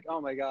shit. I was like, oh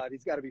my god,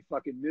 he's got to be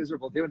fucking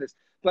miserable doing this.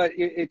 But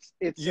it's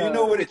you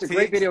know what it's it a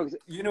great takes. video.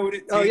 You know what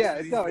it takes. Oh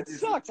yeah, no, it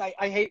sucks. I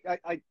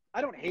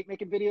don't hate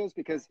making videos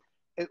because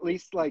at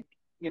least, like,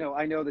 you know,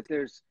 I know that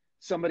there's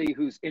somebody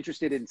who's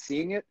interested in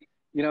seeing it.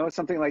 You know,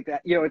 something like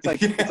that. You know, it's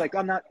like it's like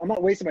I'm not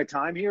wasting my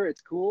time here.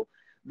 It's cool.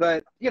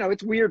 But, you know,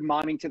 it's weird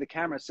miming to the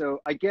camera.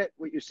 So I get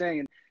what you're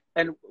saying.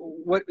 And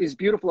what is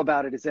beautiful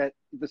about it is that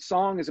the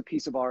song is a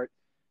piece of art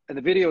and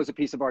the video is a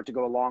piece of art to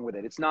go along with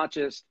it. It's not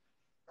just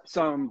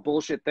some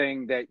bullshit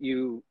thing that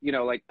you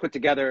know, like put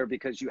together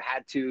because you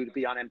had to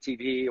be on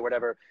MTV or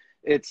whatever.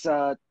 It's,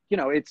 you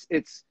know, it's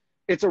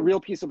a real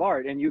piece of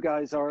art, and you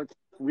guys are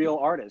real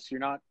artists. You're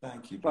not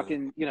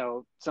fucking, you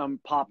know, some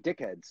pop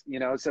dickheads, you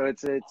know? So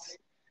it's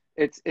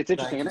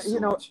interesting. And, you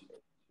know,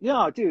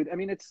 yeah, dude, I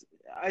mean,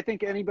 I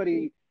think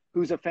anybody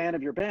who's a fan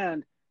of your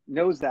band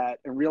knows that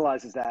and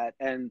realizes that.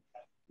 And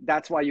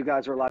that's why you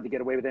guys are allowed to get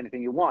away with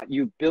anything you want.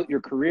 You built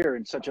your career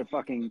in such a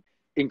fucking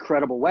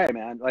incredible way,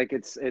 man. Like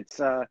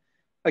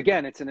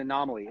again, it's an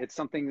anomaly. It's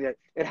something that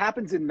it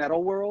happens in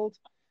metal world.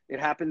 It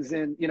happens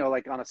in, you know,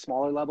 like on a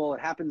smaller level,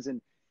 it happens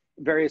in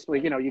various,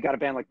 you know, you got a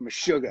band like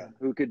Meshuggah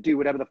who could do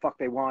whatever the fuck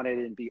they wanted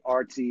and be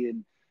artsy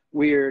and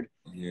weird.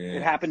 Yeah.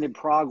 It happened in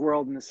prog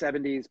world in the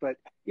 70s, but,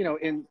 you know,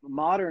 in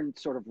modern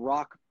sort of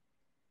rock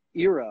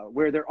era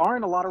where there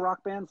aren't a lot of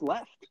rock bands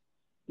left,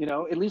 you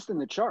know, at least in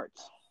the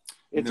charts.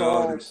 It's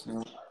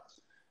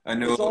I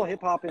know. It's all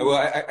hip hop. Well,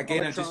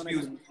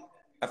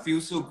 I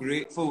feel so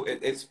grateful.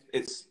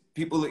 It's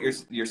people like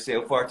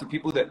yourself, Artie,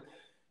 people that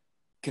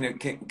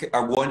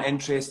are one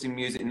interest in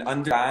music and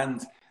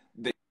understand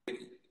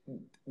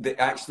that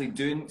actually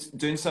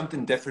doing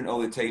something different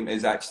all the time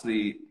is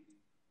actually,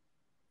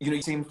 you know,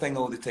 same thing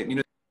all the time. You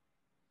know,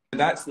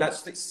 that's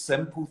the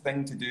simple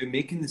thing to do.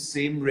 Making the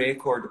same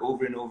record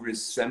over and over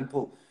is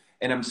simple.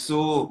 And I'm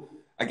so,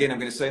 again, I'm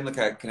going to sound like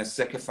a kind of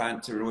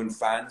sycophant to our own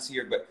fans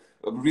here, but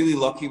I'm really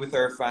lucky with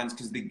our fans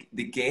because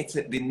they get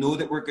it. They know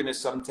that we're going to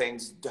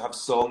sometimes have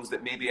songs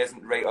that maybe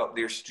isn't right up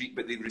their street,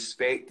 but they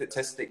respect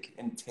artistic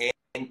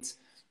intent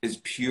is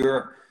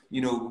pure.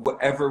 You know,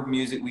 whatever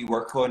music we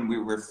work on,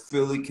 we're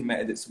fully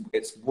committed.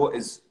 It's what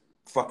is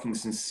fucking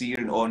sincere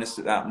and honest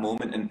at that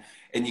moment.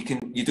 And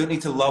you don't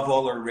need to love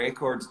all our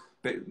records,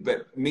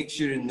 but make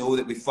sure and know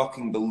that we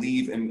fucking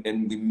believe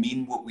and we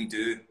mean what we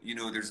do. You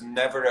know, there's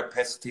never a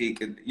piss take.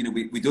 You know,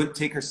 we don't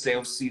take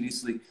ourselves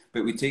seriously,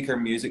 but we take our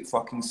music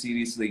fucking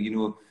seriously, you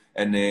know.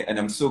 And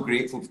I'm so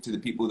grateful to the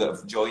people that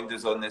have joined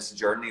us on this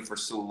journey for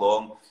so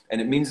long. And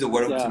it means the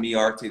world to me,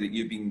 Artie, that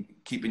you've been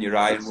keeping your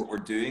eye on what we're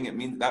doing. That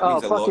means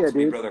a lot to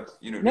me, brother.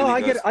 You know, it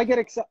really does.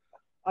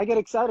 I get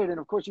excited. And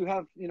of course you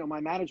have, you know,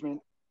 my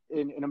management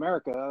in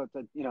America,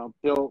 you know,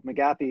 Bill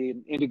McGaffey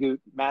and Indigo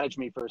managed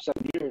me for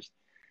 7 years.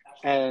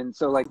 And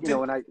so, like, you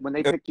know, when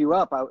they picked you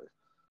up,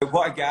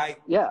 what a guy.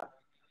 Yeah.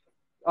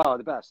 Oh,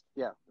 the best.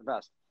 Yeah, the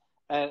best.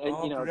 And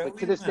you know, but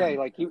to this day,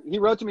 like he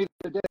wrote to me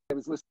the other day. I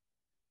was listening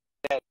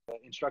to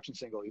the Instruction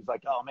single. He's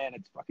like, "Oh man,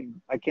 it's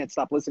fucking. I can't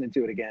stop listening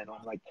to it again."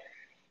 I'm like,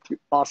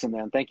 "Awesome,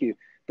 man. Thank you."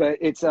 But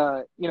it's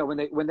you know,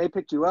 when they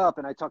picked you up,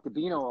 and I talk to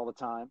Bino all the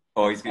time.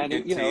 Oh, he's good.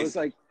 And you know, it's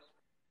like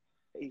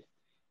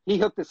he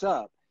hooked us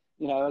up.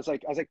 You know, I was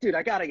like, dude,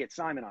 I gotta get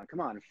Simon on. Come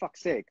on, for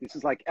fuck's sake. This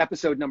is like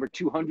episode number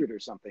 200 or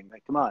something.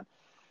 Like, come on.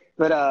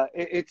 But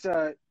it's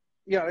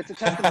you know, it's a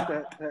testament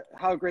to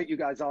how great you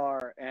guys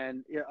are.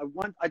 And you know,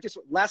 I just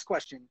last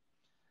question,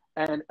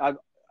 and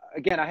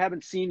again, I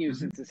haven't seen you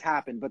since this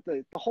happened, but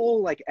the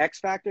whole like X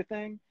Factor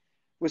thing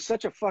was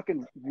such a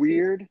fucking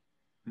weird.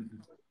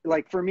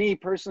 Like for me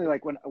personally,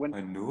 like when I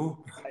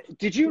know.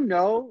 did you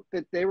know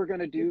that they were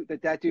going to do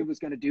that dude was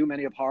going to do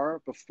Many of Horror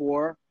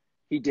before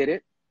he did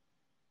it,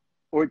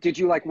 or did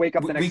you like wake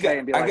up the next day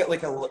and be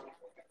like,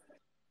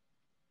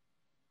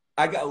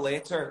 I got a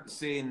letter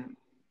saying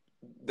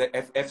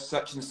that if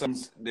such and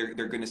such they're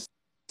going to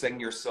sing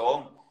your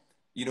song,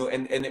 you know,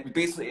 and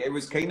it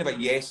was kind of a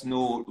yes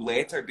no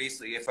letter.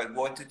 Basically, if I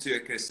wanted to, I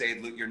could have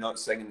said, look, you're not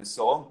singing the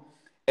song.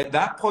 At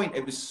that point,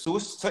 it was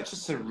such a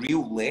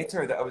surreal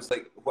letter that I was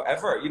like,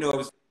 whatever, you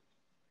know.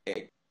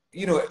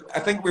 You know, I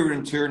think we were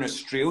in tour in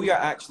Australia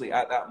actually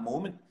at that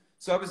moment,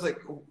 so I was like,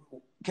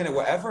 kind of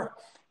whatever.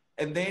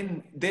 And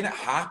then it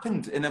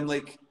happened, and I'm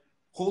like,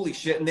 holy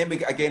shit! And then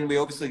we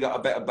obviously got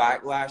a bit of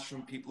backlash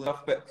from people and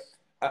stuff. But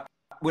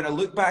when I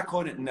look back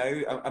on it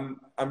now,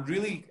 I'm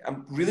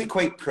really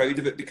quite proud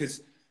of it,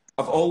 because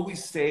I've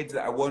always said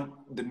that I want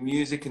the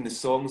music and the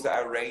songs that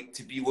I write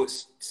to be what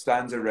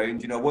stands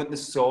around. You know, I want the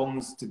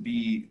songs to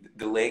be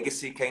the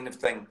legacy kind of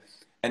thing.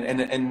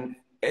 And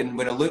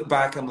when I look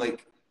back, I'm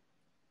like,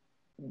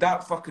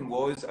 that fucking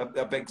was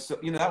a big,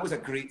 you know, that was a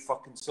great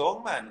fucking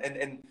song, man.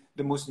 And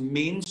the most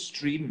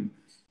mainstream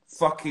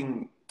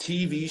fucking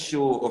TV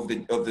show of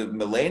the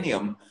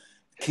millennium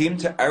came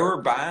to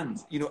our band.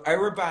 You know,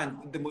 our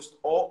band, the most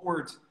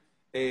awkward,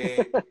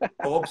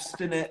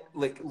 obstinate,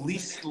 like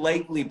least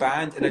likely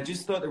band, and I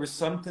just thought there was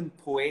something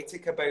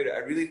poetic about it. I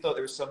really thought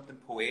there was something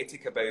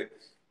poetic about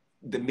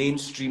the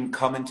mainstream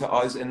coming to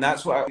us, and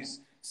that's what I always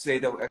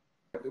said.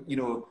 You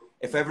know,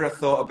 if ever I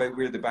thought about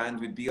where the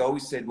band would be, I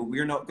always said, well,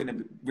 we're not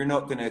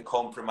gonna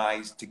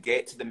compromise to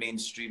get to the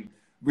mainstream.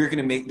 We're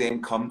gonna make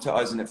them come to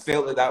us, and it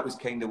felt like that was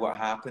kind of what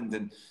happened.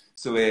 And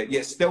so, yeah,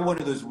 it's still one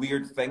of those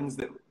weird things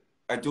that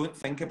I don't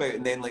think about,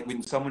 and then like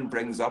when someone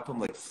brings up, I'm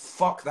like,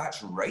 fuck,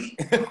 that's right.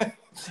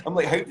 I'm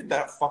like, how did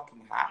that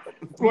fucking happen?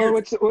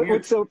 Weird, well,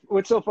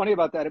 what's so funny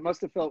about that? It must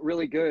have felt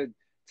really good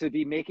to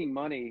be making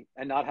money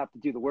and not have to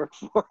do the work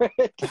for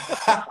it.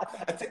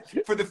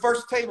 For the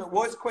first time, it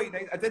was quite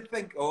nice. I did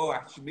think, oh, I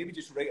should maybe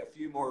just write a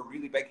few more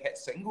really big hit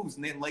singles,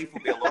 and then life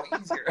will be a lot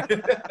easier.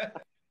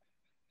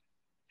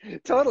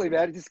 Totally,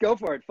 man. Just go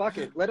for it. Fuck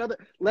it.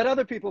 Let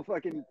other people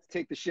fucking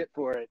take the shit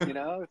for it. You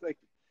know, it's like,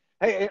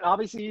 hey,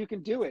 obviously you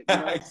can do it. You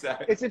know?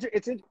 Exactly. It's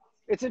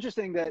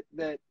interesting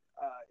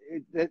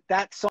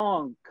that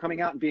song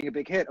coming out and being a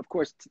big hit. Of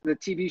course, the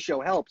TV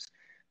show helps,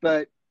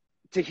 but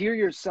to hear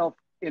yourself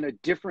in a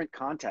different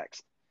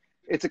context,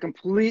 it's a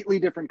completely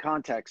different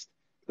context.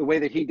 The way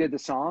that he did the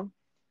song,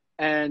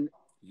 and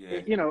yeah,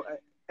 you know,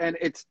 and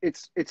it's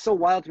so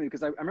wild to me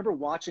because I remember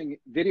watching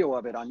video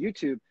of it on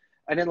YouTube,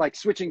 and then like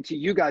switching to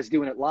you guys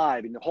doing it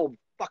live, and the whole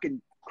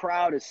fucking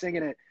crowd is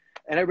singing it,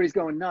 and everybody's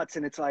going nuts,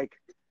 and it's like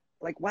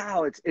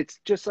wow, it's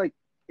just like,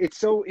 it's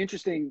so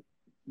interesting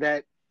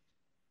that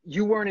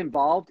you weren't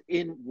involved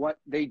in what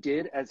they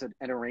did as an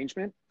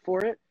arrangement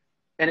for it.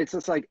 And it's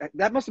just like,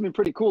 that must have been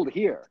pretty cool to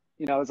hear.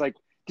 You know, it's like,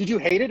 did you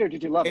hate it or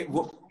did you love it?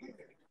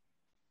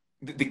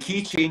 The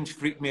key change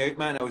freaked me out,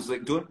 man. I was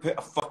like, don't put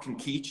a fucking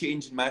key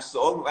change in my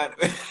song, man.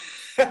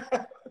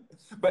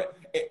 But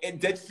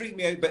it did freak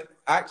me out. But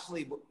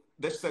actually,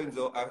 this sounds,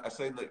 I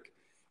sound like,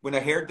 when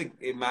I heard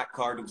Matt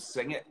Cardo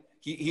sing it,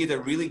 he had a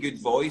really good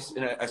voice,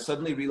 and I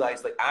suddenly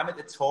realized, like, I'm at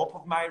the top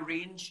of my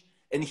range,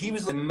 and he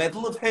was in the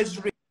middle of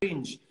his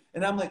range,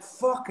 and I'm like,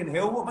 fucking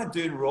hell, what am I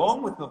doing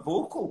wrong with my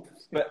vocal?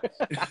 But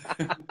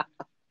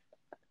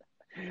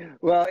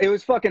well, it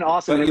was fucking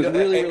awesome. But, it was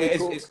really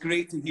cool. It's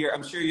great to hear.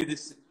 I'm sure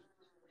it's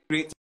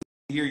great to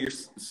hear your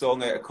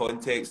song out of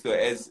context, though.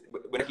 It is,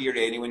 when I hear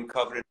anyone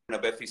covering a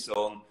Biffy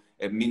song,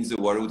 it means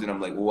the world, and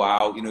I'm like,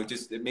 wow, you know,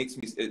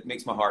 it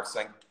makes my heart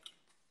sing.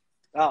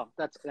 Oh,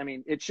 I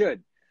mean, it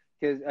should.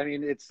 Because I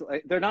mean, it's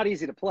like, they're not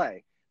easy to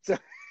play. So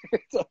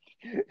it's like,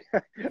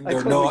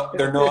 they're not.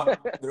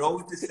 They're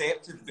always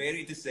deceptive,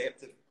 very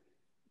deceptive.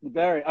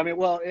 Very. I mean,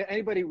 well,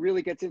 anybody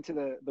really gets into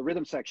the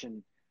rhythm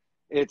section,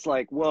 it's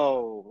like,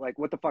 whoa, like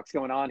what the fuck's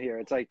going on here?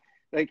 It's like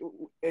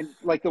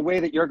the way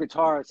that your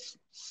guitar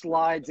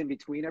slides in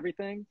between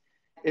everything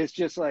is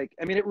just like,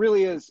 I mean, it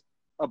really is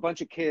a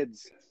bunch of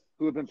kids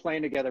who have been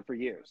playing together for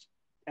years,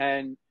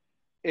 and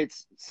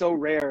it's so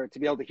rare to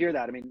be able to hear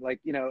that. I mean,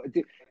 like, you know,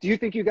 do you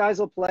think you guys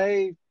will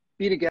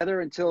be together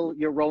until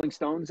your Rolling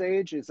Stones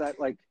age? Is that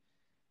like...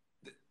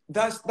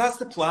 That's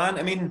the plan.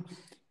 I mean,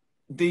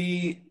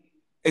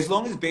 as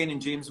long as Ben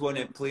and James want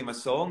to play my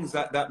songs,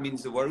 that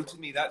means the world to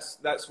me.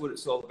 That's what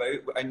it's all about.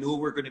 I know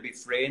we're going to be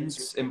friends.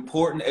 It's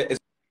important. As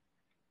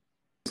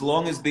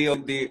long as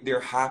they're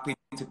happy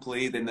to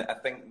play, then I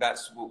think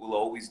that's what we'll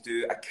always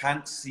do. I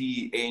can't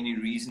see any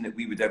reason that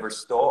we would ever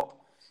stop.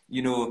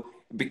 You know,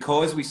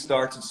 because we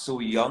started so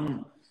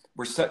young,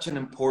 we're such an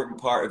important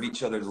part of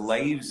each other's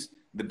lives.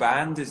 The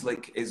band is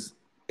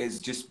has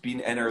just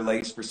been in our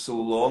lives for so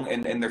long,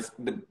 and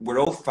we're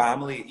all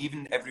family.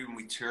 Even everyone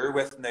we tour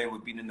with now,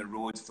 we've been in the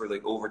roads for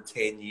like over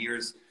 10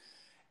 years,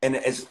 and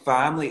as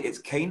family, it's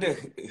kind of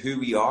who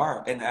we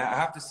are. And I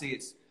have to say,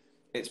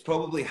 it's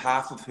probably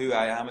half of who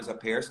I am as a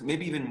person,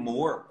 maybe even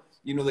more.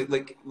 You know,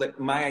 like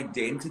my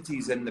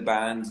identity's in the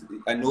band.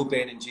 I know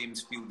Ben and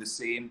James feel the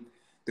same.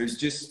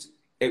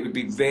 It would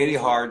be very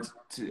hard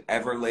to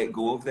ever let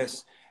go of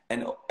this.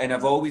 And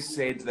I've always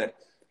said that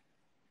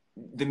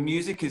the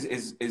music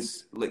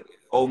is like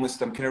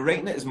almost, I'm kind of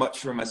writing it as much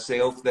for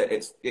myself, that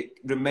it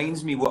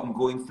reminds me what I'm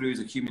going through as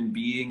a human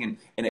being,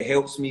 and it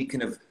helps me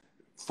kind of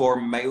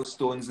form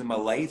milestones in my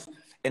life.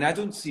 And I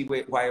don't see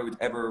why I would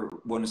ever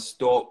want to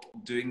stop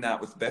doing that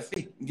with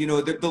Biffy. You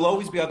know, there'll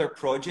always be other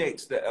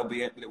projects that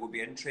we'll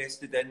be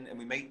interested in, and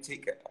we might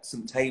take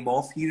some time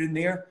off here and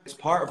there. It's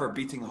part of our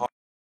beating heart.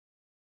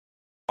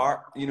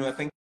 You know, I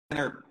think in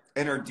our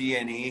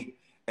DNA,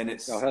 and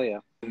it's hell yeah.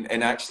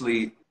 And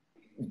actually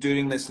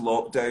during this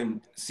lockdown,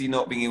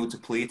 not being able to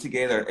play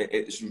together,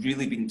 it's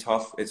really been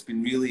tough. It's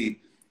been really,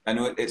 I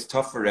know it's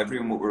tough for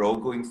everyone what we're all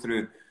going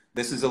through.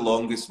 This is the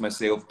longest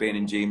myself, Ben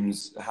and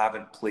James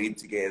haven't played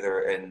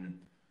together in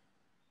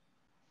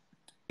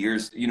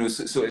years. You know,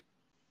 so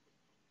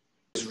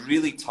it's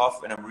really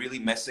tough, and I'm really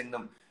missing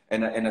them.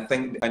 And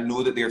I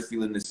know that they're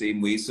feeling the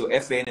same way. So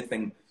if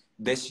anything,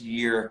 this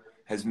year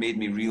has made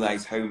me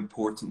realize how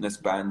important this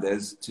band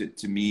is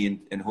to me,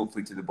 and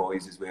hopefully to the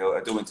boys as well. I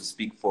don't want to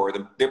speak for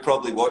them. They're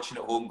probably watching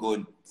at home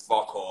going,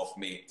 "Fuck off,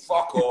 mate.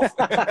 Fuck off."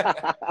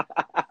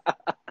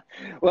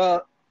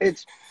 Well,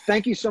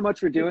 thank you so much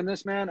for doing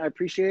this, man. I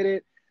appreciate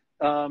it.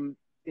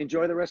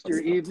 Enjoy the rest of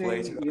your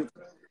evening.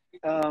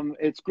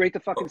 It's great to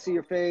fucking see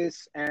your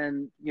face,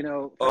 and you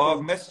know.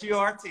 I've missed you,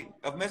 Artie.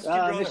 I've missed you,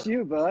 brother. I missed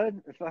you,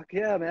 bud. Fuck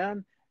yeah,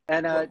 man.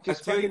 And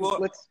just tell you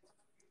what,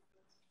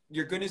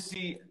 you're gonna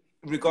see,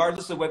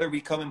 regardless of whether we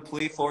come and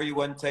play for you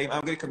one time,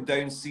 I'm gonna come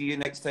down and see you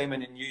next time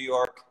in New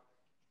York.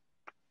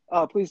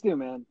 Oh, please do,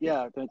 man.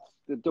 Yeah,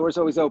 the door's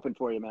always open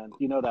for you, man.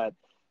 You know that.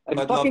 And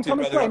I'd fucking love to, come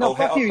and brother. play. No,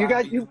 fuck you. You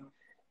guys,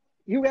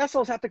 you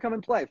assholes have to come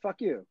and play.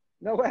 Fuck you.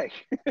 No way.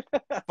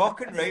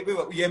 Fucking right. We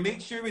will. Yeah, make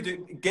sure we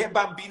do. Get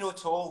Bambino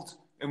told,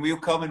 and we'll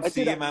come and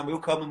see you, man. We'll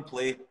come and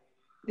play.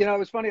 You know, it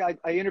was funny. I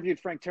interviewed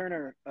Frank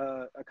Turner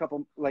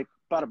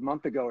about a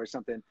month ago or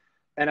something.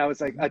 And I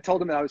was like, I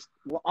told him that I was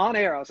on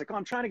air. I was like, oh,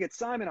 I'm trying to get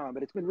Simon on,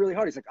 but it's been really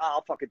hard. He's like, oh,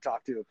 I'll fucking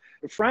talk to him.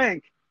 But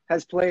Frank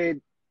has played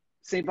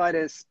St.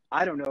 Vitus,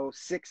 I don't know,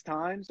 6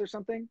 times or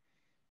something.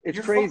 It's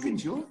You're crazy.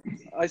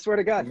 I swear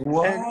to God.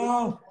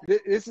 Wow. And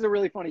this is a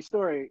really funny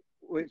story.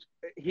 Which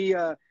he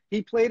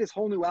played his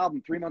whole new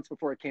album 3 months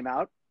before it came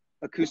out,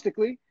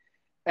 acoustically,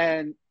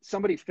 and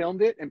somebody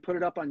filmed it and put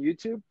it up on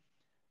YouTube,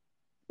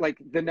 like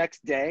the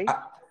next day.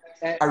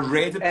 I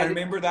read it. I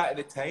remember that at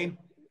the time.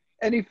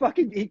 And he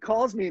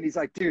calls me and he's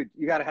like, dude,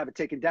 you got to have it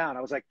taken down.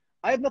 I was like,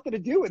 I have nothing to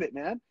do with it,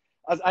 man.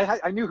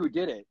 I knew who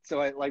did it. So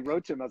I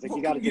wrote to him. I was like,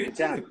 you got to take it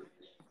down.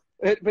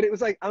 But it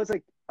was like, I was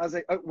like,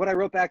 what I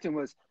wrote back to him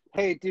was,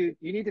 hey, dude,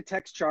 you need to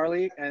text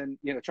Charlie and,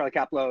 you know, Charlie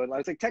Caplow. And I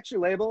was like, text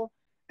your label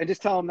and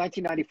just tell him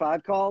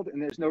 1995 called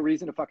and there's no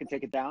reason to fucking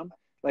take it down.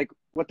 Like,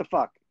 what the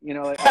fuck? You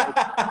know,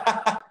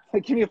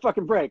 like, give me a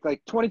fucking break.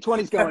 Like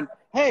 2020's going,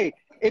 hey,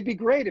 it'd be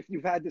great if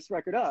you've had this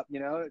record up,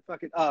 you know,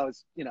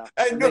 it's, you know,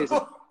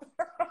 amazing.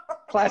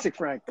 Classic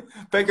Frank.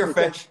 Bigger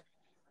fish.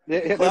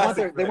 They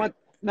want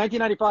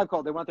 1995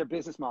 called. They want their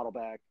business model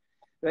back.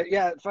 But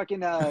yeah,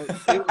 fucking, it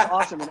was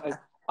awesome. And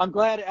I'm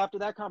glad after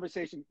that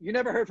conversation, you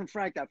never heard from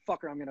Frank, that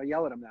fucker. I'm going to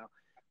yell at him now.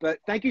 But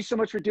thank you so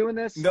much for doing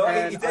this. No,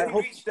 he did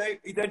reach out.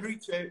 He did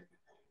reach out.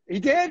 He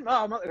did?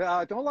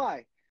 Oh, don't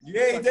lie.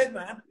 Yeah, he did,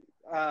 man.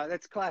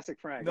 That's classic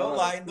Frank. No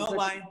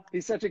lying.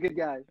 He's such a good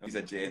guy. He's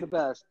a J. He's the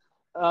best.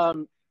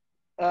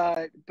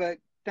 But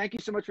thank you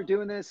so much for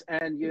doing this.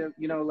 And, you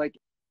know, like,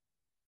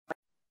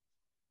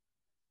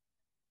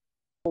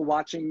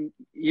 watching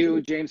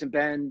you, James and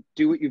Ben,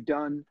 do what you've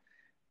done.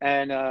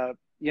 And,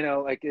 you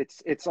know, like,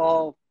 it's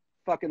all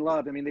fucking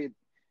love. I mean,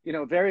 you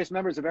know, various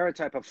members of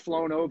Aerotype have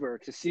flown over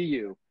to see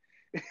you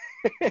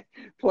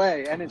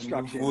play and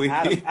instruction.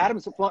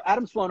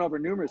 Adam's flown over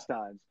numerous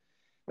times.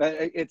 But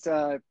it's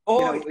oh, you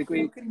know, like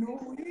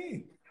no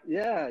way.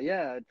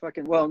 Yeah,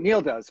 fucking, well,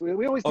 Neil does. We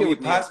always do. You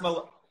pass my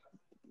love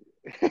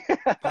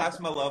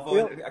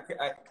on.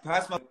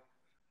 Pass my.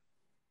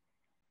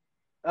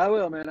 I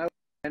will, man.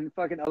 And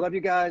fucking, I love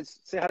you guys.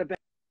 Say hi to Ben.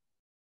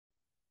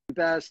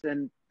 Best,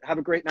 and have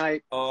a great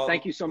night.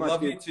 Thank you so much.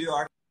 Love dude. You too,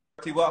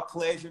 Artie. What a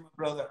pleasure, my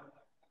brother.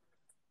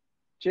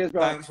 Cheers,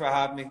 bro. Thanks for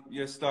having me.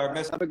 You're a star.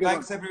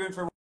 Thanks everyone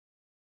for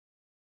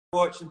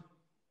watching.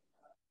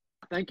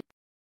 Thank you.